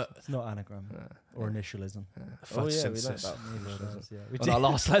 No. But it's not anagram or initialism. We learned about initialism. on our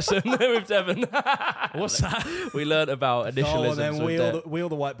last lesson with Devon. What's that? We learned about initialism. Oh, then wheel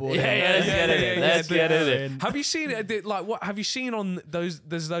the whiteboard. Let's get it. Have you seen it? Like, what have you seen on those?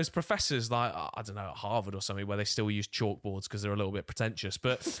 There's those professors, like I don't know, at Harvard or something, where they still use chalkboards because they're a little bit pretentious.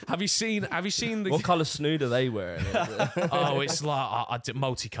 But have you seen the? What colour snood are they wearing? Oh, it's like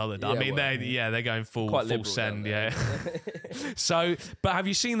multicolored. I mean, they're going full send. Yeah. So, but have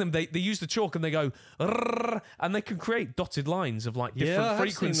you seen them? They use the chalk and they go, and they can create dotted lines of like different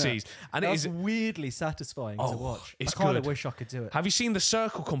frequencies, and it's weirdly satisfying to watch. It's I kind of good. wish I could do it. Have you seen the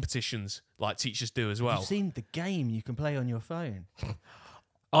circle competitions like teachers do as well? Have you seen the game you can play on your phone?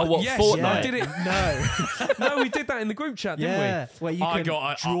 Yes, Fortnite? I did it. No, we did that in the group chat, didn't we? Where you can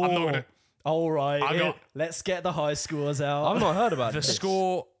draw All right, I got- let's get the high scores out. I've not heard about The this.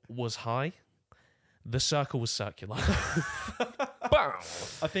 score was high. The circle was circular. Bam!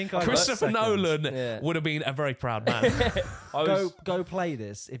 I think I Christopher Nolan Yeah. would have been a very proud man. Go play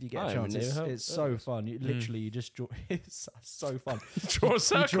this if you get I a chance. haven't It's, even heard it's so fun. You literally you just draw. It's so fun. Draw a You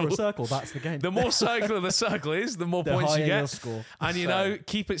circle. draw a circle. That's the game. The more circular the circle is, the more The points you higher your get. score. And you know,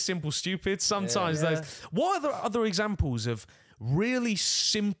 keep it simple, stupid. Sometimes Yeah. those. What are the other examples of really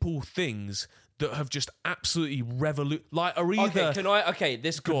simple things that have just absolutely are either Okay,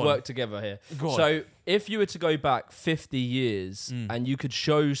 this could Go on. work together here. Go on. So, if you were to go back 50 years and you could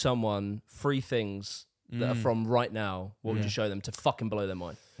show someone 3 things that are from right now, what would you show them to fucking blow their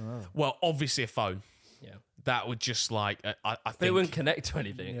mind? well, obviously a phone. Yeah. That would just like I They think. wouldn't connect to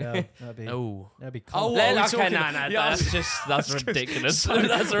anything. Yeah, that'd be Oh. cool. Oh, Let- what are we okay, talking nah, about? nah, Yeah, that's ridiculous. So,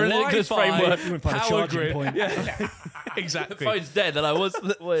 That's a ridiculous Wi-Fi, framework. You wouldn't find a power charging grid. point. Yeah, exactly. The phone's dead, and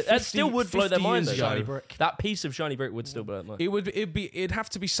that still would blow their 50 mind. years Though. ago. Shiny brick. That piece of shiny brick would still blow their mind. It'd have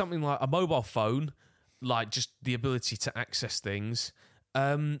to be something like a mobile phone, like just the ability to access things.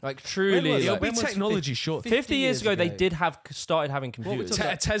 Like truly, When was It'll it? be When was technology short. 50 years ago, they ago? did have started having What we're computers. talking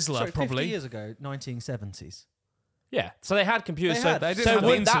about- Tesla, Sorry, probably. 50 years ago, 1970s. Yeah, so they had computers. They so had. They didn't so have the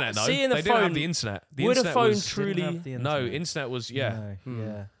would internet, though. Seeing a They phone, didn't have the internet. The would a internet phone was, truly? Didn't have the No, internet. internet was, yeah. No,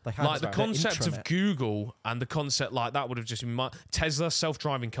 yeah. They had Like the concept of intranet. Google and the concept like that would have just been Tesla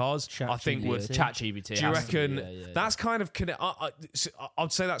self-driving cars. I think would. ChatGPT. ChatGPT. Do you has to be, reckon yeah. that's kind of?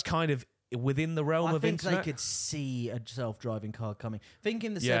 I'd say that's kind of within the realm I of think internet. they could see a self-driving car coming. Think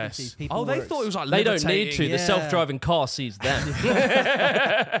in the Yes. 70s, people Oh, they were thought it was like They don't need to. levitating. The Yeah. self-driving car sees them.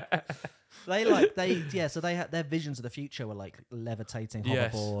 So they had their visions of the future were like levitating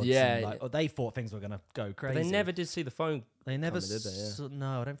Yes. hoverboards. Yeah. and, like, they thought things were gonna go But crazy. they never did see the phone. They never. coming, did they? Yeah.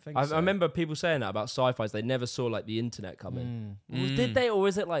 No, I don't think. I so. remember people saying that about sci-fis. They never saw like the internet coming. Mm. Did they, or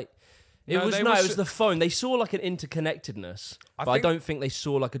was it like? It No, was they no. were It was the phone. They saw like an interconnectedness, but I think- don't think they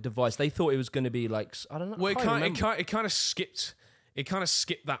saw like a device. They thought it was going to be like I don't know. Well, I can't remember. it kind of skipped. It kind of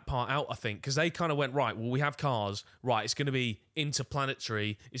skipped that part out, I think, because they kind of went right. Well, we have cars, right? It's going to be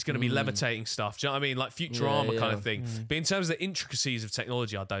interplanetary. It's going to be levitating stuff. Do you know what I mean? Like Futurama kind of thing. But in terms of the intricacies of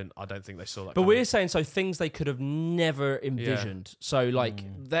technology, I don't think they saw that. But coming. we're saying so things they could have never envisioned. So like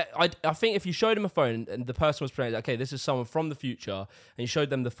that, I think if you showed them a phone and the person was saying, okay, this is someone from the future, and you showed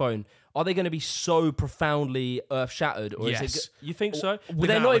them the phone, are they going to be so profoundly earth shattered, or is Yes. it? You think so? But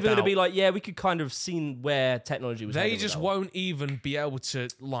Without they're not a even going to doubt. be like, yeah, we could kind of seen where technology was. They heading with just that one. won't even be able to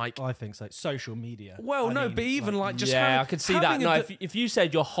like. I think so. Social media. Well, I no, mean, but even like just yeah, having, I could see that. having No, a- if you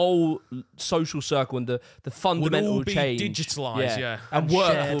said your whole social circle and the fundamental all be change, digitalised, yeah. and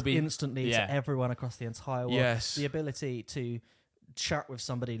work shared will be instantly yeah. to everyone across the entire world. Yes. The ability to chat with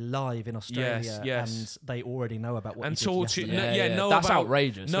somebody live in Australia yes. and they already know about what and you did talk to yesterday. know That's about,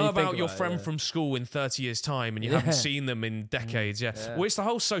 outrageous. Know When you think about your about it, friend yeah. from school in 30 years' time, and you Yeah. haven't seen them in decades. Yeah. Well, it's the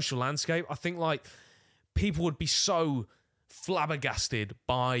whole social landscape. I think like people would be so flabbergasted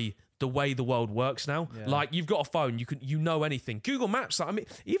by the way the world works now. Yeah. Like you've got a phone, you know anything. Google Maps. I mean,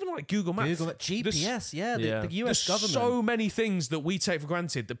 even like Google Maps. GPS, yeah, the There's US government. so many things that we take for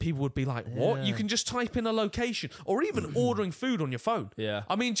granted that people would be like, "What? Yeah. You can just type in a location, or even ordering food on your phone." Yeah.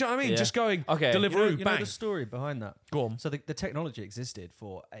 I mean, do you know what I mean? Yeah. Just going, Okay. Deliveroo, you know bang, the story behind that? go on. So the technology existed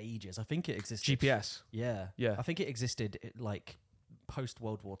for ages. I think it existed. GPS. Yeah. Yeah. I think it existed like post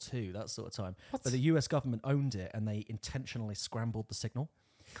World War II, that sort of time. But the US government owned it and they intentionally scrambled the signal.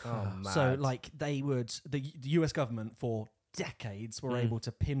 Oh, So like the US government for decades were able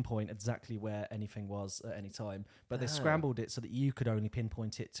to pinpoint exactly where anything was at any time, but they scrambled it so that you could only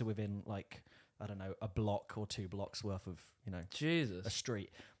pinpoint it to within like, I don't know, a block or 2 blocks worth of, you know, a Jesus. street.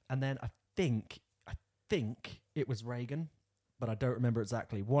 And then I think it was Reagan, but I don't remember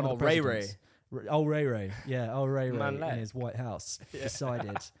exactly. One of the Ray presidents. Ray. Yeah, Ray Man in lad. his White House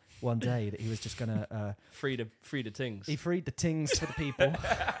decided one day that he was just going to... Free to tings. he freed the tings for the people.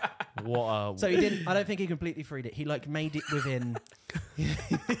 What a So he didn't... I don't think he completely freed it. He like made it within...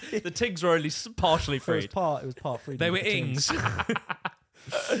 The tings were only partially It was freed. part freedom. they of were the tings. ings.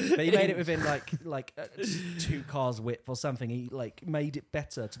 But he made it within like 2 cars width or something. He like made it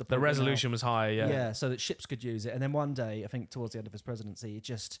better to the point The where resolution was higher. now, Yeah. so that ships could use it. And then one day, I think towards the end of his presidency,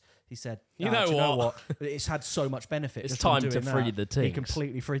 he said, You "Ah, know do what? It's had so much benefit. It's just from time to doing free that." the He tings.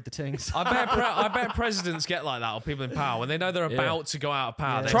 completely freed the tings. I bet presidents get like that, or people in power when they know they're Yeah. about to go out of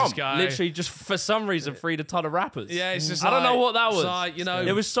power. Yeah. They Trump just go, literally just for some reason freed a ton of rappers. Yeah, it's just I don't know like- what that it's was. like, you know,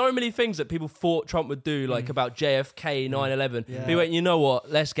 There was so many things that people thought Trump would do, like about JFK, 9/11. Yeah. He went, you know what?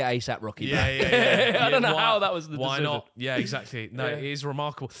 Let's get ASAP Rocky. Yeah, back." yeah. I don't know Why- how that was the Why decision. not? Yeah, exactly. No, Yeah. it is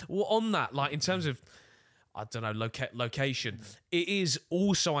remarkable. Well, on that, like in terms of, I don't know, location, it is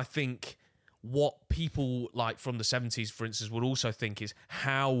also, I think, what people like from the 70s, for instance, would also think is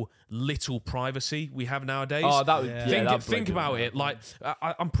how little privacy we have nowadays. Oh, that would think about it. Like,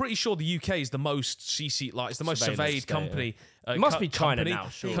 I'm pretty sure the UK is the most it's the most surveyed company. It must be China company. now,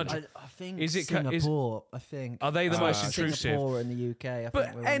 sure. I think Is it Singapore. I think are they the most intrusive? Singapore in the UK.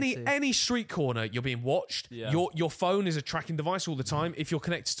 But any street corner, you're being watched. Yeah. Your phone is a tracking device all the time. If you're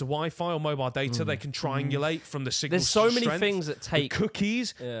connected to Wi-Fi or mobile data, they can triangulate from the signal. There's so many strength, things that take the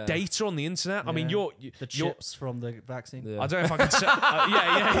cookies, data on the internet. I mean, the chips from the vaccine. I don't know if I can say.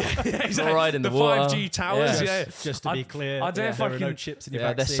 Yeah, exactly. Right in the 5G towers. Yeah. Yeah. Just to be clear, I don't know if I there are can. no chips in your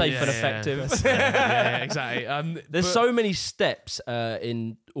they're vaccine. safe and effective. Yeah, exactly. There's so many steps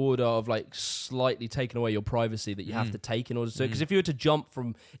in order of like slightly taking away your privacy that you have to take in order to, because if you were to jump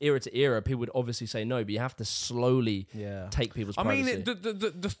from era to era, people would obviously say no, but you have to slowly take people's privacy. I mean,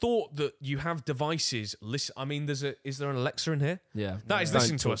 the thought that you have devices listen. I mean, is there an Alexa in here? Yeah, that is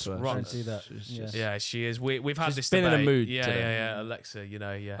listening to us. Don't Right. do that. Yeah, she is. We've had this been debate. in a mood Yeah, today. yeah. Alexa,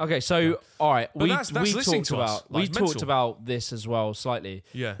 yeah. Okay, so all right, But that's listening to us. Like, we it's talked mental. about this as well slightly.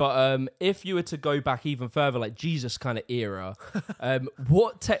 Yeah. But if you were to go back even further, like Jesus kind of era,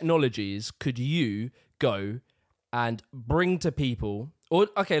 what technologies could you go and bring to people? Or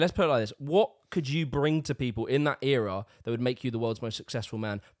okay, let's put it like this: what could you bring to people in that era that would make you the world's most successful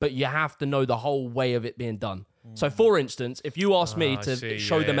man? But you have to know the whole way of it being done. So, for instance, if you asked me to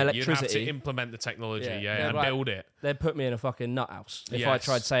show them electricity, you'd have to implement the technology, and right. build it. they'd put me in a fucking nut house if I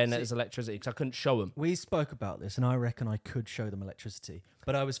tried saying that it's electricity because I couldn't show them. We spoke about this, and I reckon I could show them electricity.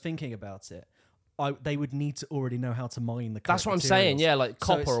 But I was thinking about it. They would need to already know how to mine the correct That's what I'm materials. saying, yeah, like So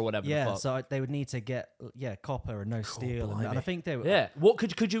copper it's- or whatever. Yeah, the fuck. so they would need to get copper and no steel. And I think they would. Yeah. What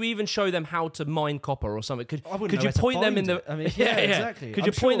could you even show them how to mine copper or something? I wouldn't could know you where to point them find in the? it. I mean, yeah, exactly. Could I'm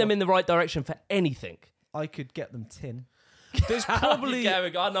you point them sure in the right direction for anything? I could get them tin. There's probably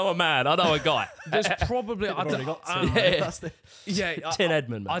I know a man. I know a guy. there's probably I Already don't, got I- tin. yeah. That's the- Tin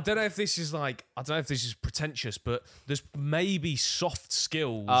Edmund. Man. I don't know if this is pretentious, but there's maybe soft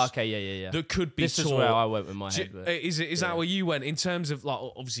skills. Okay, yeah. That could be This taught. is where I went with my head. But Is that where you went in terms of like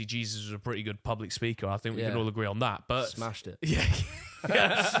obviously Jesus was a pretty good public speaker. I think we can all agree on that. But smashed it. yeah,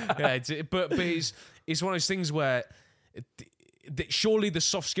 but it's one of those things where surely the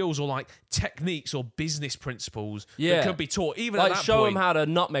soft skills or like techniques or business principles that could be taught. Even like at that show point, them how to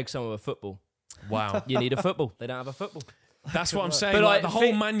nutmeg someone with a football. Wow, You need a football. They don't have a football. that's what I'm saying. But, Like, like, the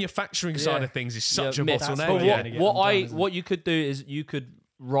whole manufacturing side Yeah. of things is such a myth. bottleneck. But Yeah. Get them done, what you could do is you could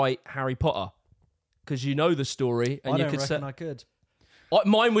write Harry Potter because you know the story and I you don't could reckon I could.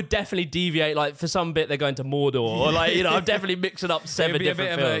 Mine would definitely deviate. Like for some bit, they're going to Mordor, or like I'm definitely mixing up It'd seven be a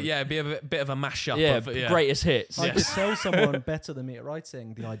different bit of films. it'd be a bit of a mashup. Yeah, greatest hits. I could tell someone better than me at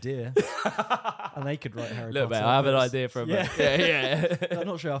writing the idea, and they could write Harry Look, Potter. man, I have an but idea for a yeah. bit. Yeah. I'm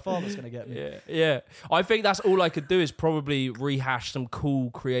not sure how far that's going to get me. Yeah. I think that's all I could do is probably rehash some cool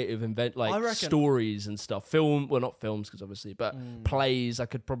creative I reckon- stories and stuff. Not films because obviously, but plays. I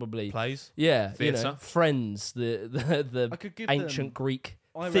could probably plays. Yeah, Theatre. Friends, the I could give ancient them- Greek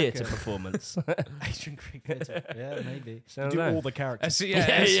I theatre reckon- performance. Ancient Greek theatre. Yeah, maybe. Sounds Do nice. all the characters. A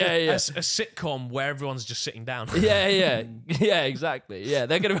sitcom where everyone's just sitting down. yeah, exactly. Yeah,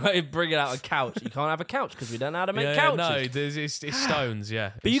 they're going to bring out a couch. You can't have a couch because we don't know how to make couches. No, it's stones.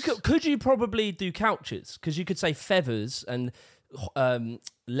 Yeah, But you could you probably do couches? Because you could say feathers and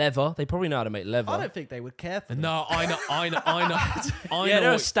leather. They probably know how to make leather. I don't think they would care for them. No, I know.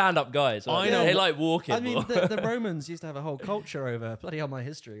 They're stand-up guys. I They? know. They like walking. I mean, the Romans used to have a whole culture over bloody hell my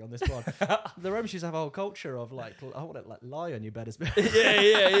history on this one. The Romans used to have a whole culture of like lie on your bed as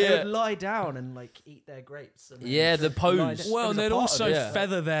yeah. They would lie down and like eat their grapes. And then Yeah, the pose. lie down. Well, It was a they'd part also of it.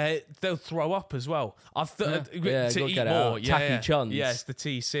 feather they'll throw up as well. To gotta eat get it more. out. Tacky chuns. Yes, the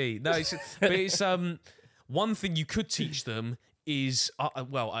TC. No, but it's one thing you could teach them is I'm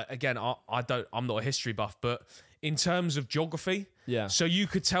not a history buff, but in terms of geography, Yeah. So you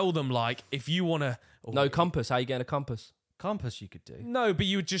could tell them like if you want to No compass. How you getting a compass? Compass you could do. no, but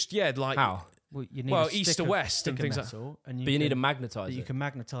you would just like How? Well, you need Well, a stick east to of- west stick and of things like- metal, But you need to can- magnetize but you it. can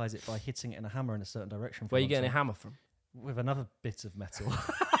magnetize it by hitting it in a hammer in a certain direction. for Where are you long getting a time. hammer from? With another bit of metal.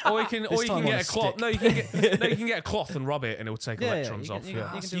 or you can This time get on a a cloth. stick. No, you can get a cloth and rub it, and it will take Yeah, yeah, electrons you off. can- you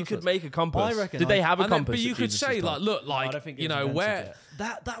yeah. can- So you all could sorts. make a compass. I reckon Did they I- have a And then- compass? but you at could Jesus' say time? like, look, I like don't think it you was know invented where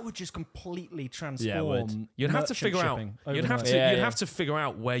yet. That would just completely transform. Yeah, it would. you'd have to merchant figure out. shipping You'd have overnight. to. Yeah, You'd yeah. have to figure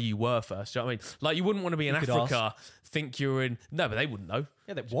out where you were first. Do you know what I mean? Like you wouldn't want to be in You could Africa, think you're in. No, but they wouldn't know.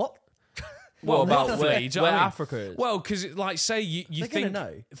 Yeah, what? What about roughly, where do you know what I mean? Africa is? Well, because like say you They're think,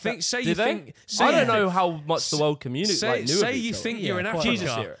 gonna know. say Do you they? think, say I you don't think- know how much the world community Say, knew say of each you other. think Yeah, you're in quite a Africa, lot.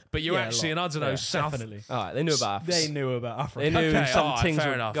 Jesus era. but you're Yeah, a actually in, lot. I don't know, Yeah, South. definitely. All right, they knew about Africa. They knew about Africa. They knew Okay, some all right, things fair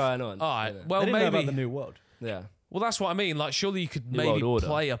were enough. going on. All right, Yeah. well they didn't know maybe. about the New World. Yeah. Well, that's what I mean. Like, surely you could New maybe World Order.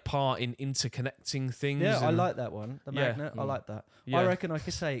 play a part in interconnecting things. Yeah, I and- like that one. The Yeah. magnet, I like that. Yeah. I reckon I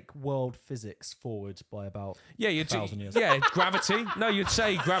could take world physics forward by about Yeah, you'd 1,000 years. Yeah, gravity. No, you'd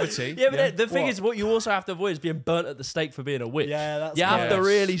say gravity. Yeah, but the thing What? is, what you also have to avoid is being burnt at the stake for being a witch. Yeah, that's you have to yes.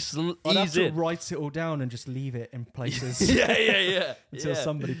 really I'd have ease to in. write it all down and just leave it in places yeah. until Yeah.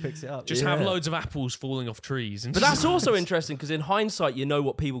 somebody picks it up. Just have Yeah. loads of apples falling off trees. And But that's also interesting because in hindsight, you know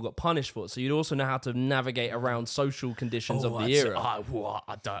what people got punished for, so you'd also know how to navigate around social conditions of the era.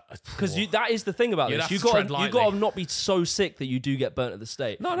 Because that is the thing about You'd this. have You to got tread to lightly. not be so sick that you do get burnt at the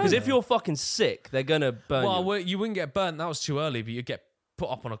stake. No, Because if you're fucking sick, they're gonna burn you. well, you wouldn't get burnt. That was too early, but you'd get put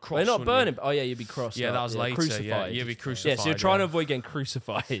up on a cross. They're not wouldn't burning. Oh yeah, you'd be crossed. Yeah, up. that was later. Crucified. Yeah, you'd be Yeah, crucified. so you're trying to yeah. avoid getting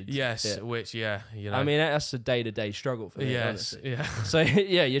crucified. Yes, Yeah. which you know. I mean, that's a day-to-day struggle for me. yes, honestly. yeah. So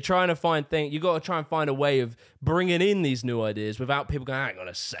yeah, you're trying to find things. You got to try and find a way of bringing in these new ideas without people going, "Hang on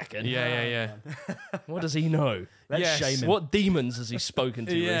a second, Yeah. what does he know? Let's Yes. shame him. What demons has he spoken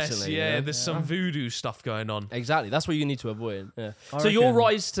to Yes, recently?" yeah. you know? There's some voodoo stuff going on. Exactly. That's what you need to avoid. Yeah. I So your reckon-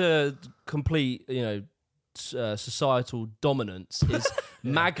 rise to complete, societal dominance is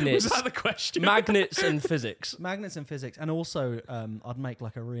magnets, Was that the question? magnets and physics. Magnets and physics, and also I'd make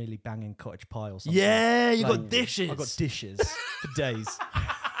like a really banging cottage pie or something. Yeah, you Like, got dishes. I got dishes for days.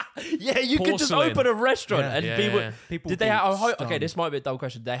 Yeah, you could just Porcelain. open a restaurant Yeah. and Yeah, people. yeah. People Did they be have? Okay, stunned. this might be a dumb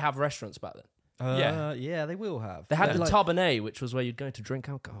question. Did they have restaurants back then? Yeah, they will have. They had They're the like- tabernet, which was where you'd go to drink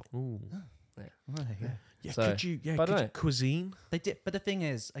alcohol. Ooh. Oh, there you go. Yeah, So, could you? Yeah, but I could don't you, cuisine. They did, but the thing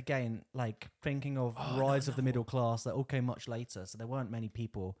is, again, like thinking of rise of the middle class, that all came much later, so there weren't many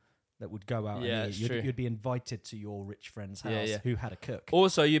people that would go out Yeah, and it's eat. true. You'd be invited to your rich friend's house Yeah, yeah. who had a cook.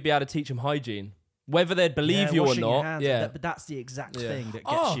 Also, you'd be able to teach them hygiene, whether they'd believe Yeah, you or washing your not. hands, Yeah, but that's the exact Yeah. thing that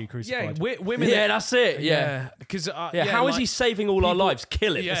gets you yeah, crucified. women. yeah, that's it. Yeah, because yeah. How is like, he saving all our people- lives?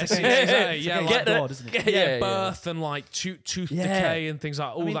 Kill him. Yes, exactly. It's Yeah, against like God, isn't it? yeah, birth and like tooth Yeah. decay and things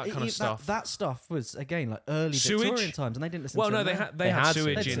like all I mean, that kind of stuff. That stuff was again like early Sewage? Victorian times, and they didn't listen well, to no, them then. they had had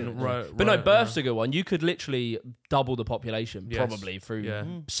sewage sewage. in. But no, birth's a good one. You could literally double the population Yes. probably through Yeah.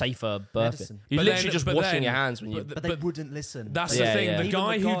 safer birthing. Medicine. You're But literally then- just but washing then- your hands when you. but- But they wouldn't listen. That's Yeah, the thing. yeah. The Even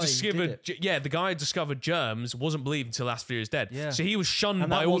guy the who guy discovered, did the guy who discovered germs wasn't believed until after he was dead. Yeah. So he was shunned and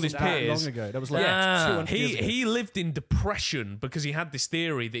by that all wasn't his that peers. long ago. That was like Yeah. 200 years ago. He lived in depression because he had this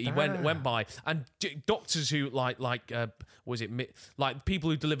theory that he went by, and doctors who was it like people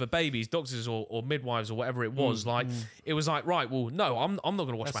who deliver babies, doctors or midwives or whatever it was, it was like, right, well, no, I'm not going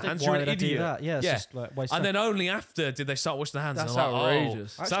to wash my hands. Why You're an did I do idiot. that? Yeah, it's just like waste And time. then only after did they start washing their hands. That's and they're like,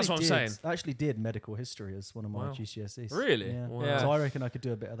 outrageous. Oh. So that's what I'm saying. I actually did medical history as one of my Wow. GCSEs. Really? Yeah. Wow. So I reckon I could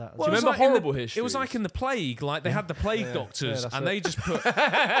do a bit of that. As Well, Do you it was remember like in horrible the, history? It was like in the plague. Like they had the plague doctors, that's and it. they just put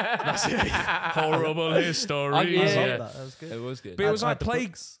that's it. Horrible history. Yeah. I Yeah. love that. That was good. It was good. But it was I like had the plague.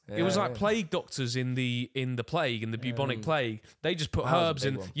 books. It was Yeah, like yeah. plague doctors in the plague, in the bubonic plague. They just put That was a herbs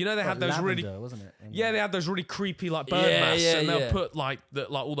big in. one. You know, they had those really. Lavender, wasn't it? And Yeah, they had those really creepy like bird Yeah, masks, yeah, and they'll yeah. put like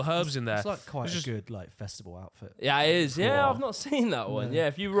all the herbs in there. It's like quite It's a just- good like festival outfit. Yeah, it is. Yeah, Cool. I've not seen that one. Yeah. Yeah,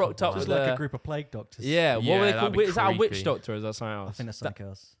 if you rocked up Just with like a a group of plague doctors. Yeah, what Yeah, were they that'd called? be Is that a witch creepy. doctor? Or is that something I else? think that's something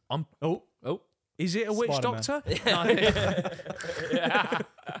else. Oh, Oh, is it a witch Spider-Man. doctor?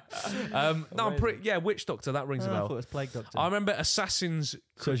 No, I'm pretty. Yeah, witch doctor. That rings a I thought it bell. was plague doctor. I remember Assassins.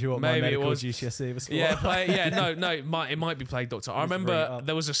 Shows you what maybe my it medical was. GCSE was for. No. It might be plague doctor. I Just bring it remember up.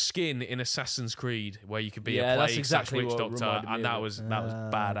 there was a skin in Assassin's Creed where you could be Yeah, a that's plague exactly witch what doctor, reminded me and of that it. was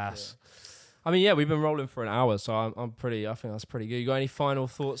badass. I mean, yeah, we've been rolling for an hour, so I'm pretty. I think that's pretty good. You got any final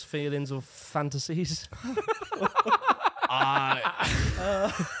thoughts, feelings, or fantasies?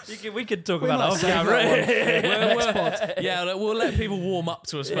 We could talk We about might it off save camera. Yeah, we'll let people warm up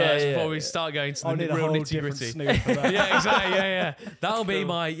to us first yeah. before we start going to I'll the need a real whole nitty different gritty. Snoop for that. Yeah, exactly. Yeah. That'll be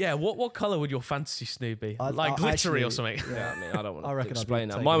my What colour would your fantasy Snoop be? I- Like I glittery or actually- something? Yeah, I mean, I don't want I to reckon I'd be explain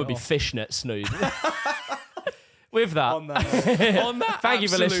that. taking Mine it would be off. fishnet snood. With that, On that. On that Thank you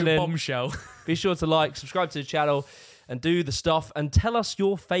for absolute listening. bombshell. be sure to like, subscribe to the channel, and do the stuff. And tell us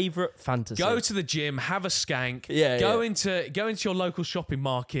your favourite fantasy. Go to the gym, have a skank. Yeah, Go yeah. into your local shopping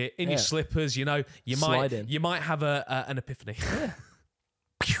market in your Yeah. slippers. You know, you Slide in. might have an epiphany.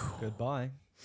 Goodbye.